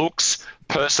not looks,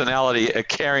 personality, a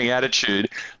caring attitude.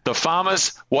 The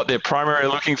Farmers, what they're primarily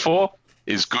looking for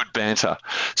is good banter.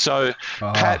 So,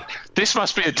 Pat, this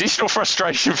must be additional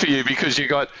frustration for you because you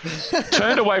got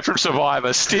turned away from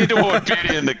Survivor, steered toward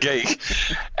Beauty and the Geek,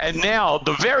 and now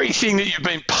the very thing that you've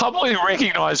been publicly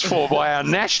recognised for by our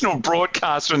national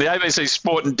broadcaster and the ABC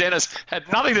Sport, and Dennis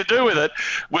had nothing to do with it,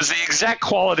 was the exact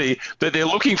quality that they're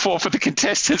looking for the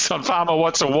contestants on Farmer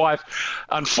Wants a Wife.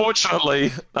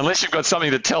 Unfortunately, unless you've got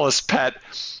something to tell us, Pat,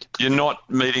 you're not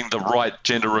meeting the right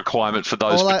gender requirement for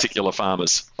those particular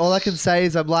farmers. All I can say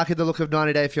is I'm liking the look of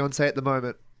 90 Day Fiancé at the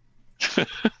moment.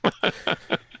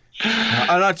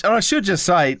 And I should just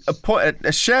say,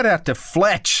 a shout out to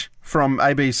Fletch from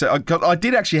ABC. I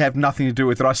did actually have nothing to do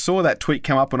with it. I saw that tweet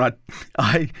come up and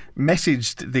I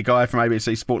messaged the guy from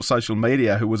ABC Sports social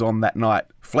media who was on that night,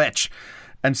 Fletch,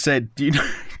 and said, do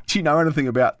you know anything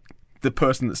about the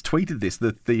person that's tweeted this,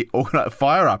 the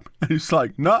Fire Up? And he's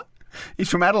like, no. He's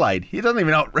from Adelaide. He doesn't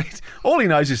even know it. All he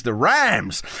knows is the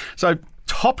Rams. So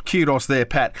top kudos there,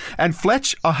 Pat. And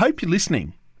Fletch, I hope you're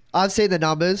listening. I've seen the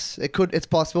numbers. It's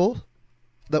possible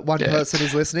that one person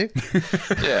is listening.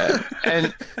 Yeah,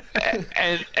 and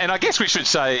I guess we should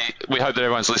say we hope that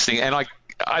everyone's listening. And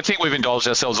I think we've indulged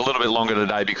ourselves a little bit longer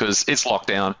today because it's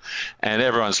lockdown and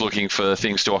everyone's looking for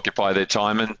things to occupy their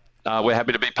time, and we're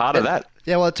happy to be part of that.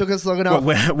 Yeah, well, it took us long enough.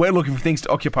 Well, we're looking for things to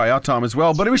occupy our time as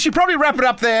well, but we should probably wrap it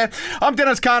up there. I'm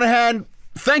Dennis Carnahan.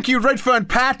 Thank you, Redfern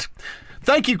Pat.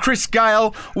 Thank you, Chris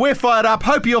Gale. We're fired up.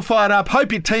 Hope you're fired up.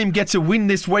 Hope your team gets a win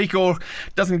this week or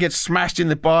doesn't get smashed in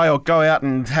the bye or go out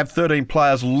and have 13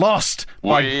 players lost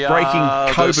by breaking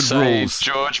COVID the St. rules.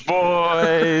 George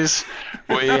boys.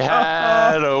 We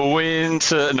had a win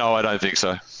to... No, I don't think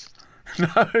so.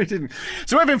 No, it didn't.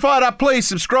 So we've been fired up. Please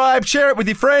subscribe, share it with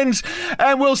your friends,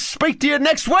 and we'll speak to you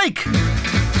next week.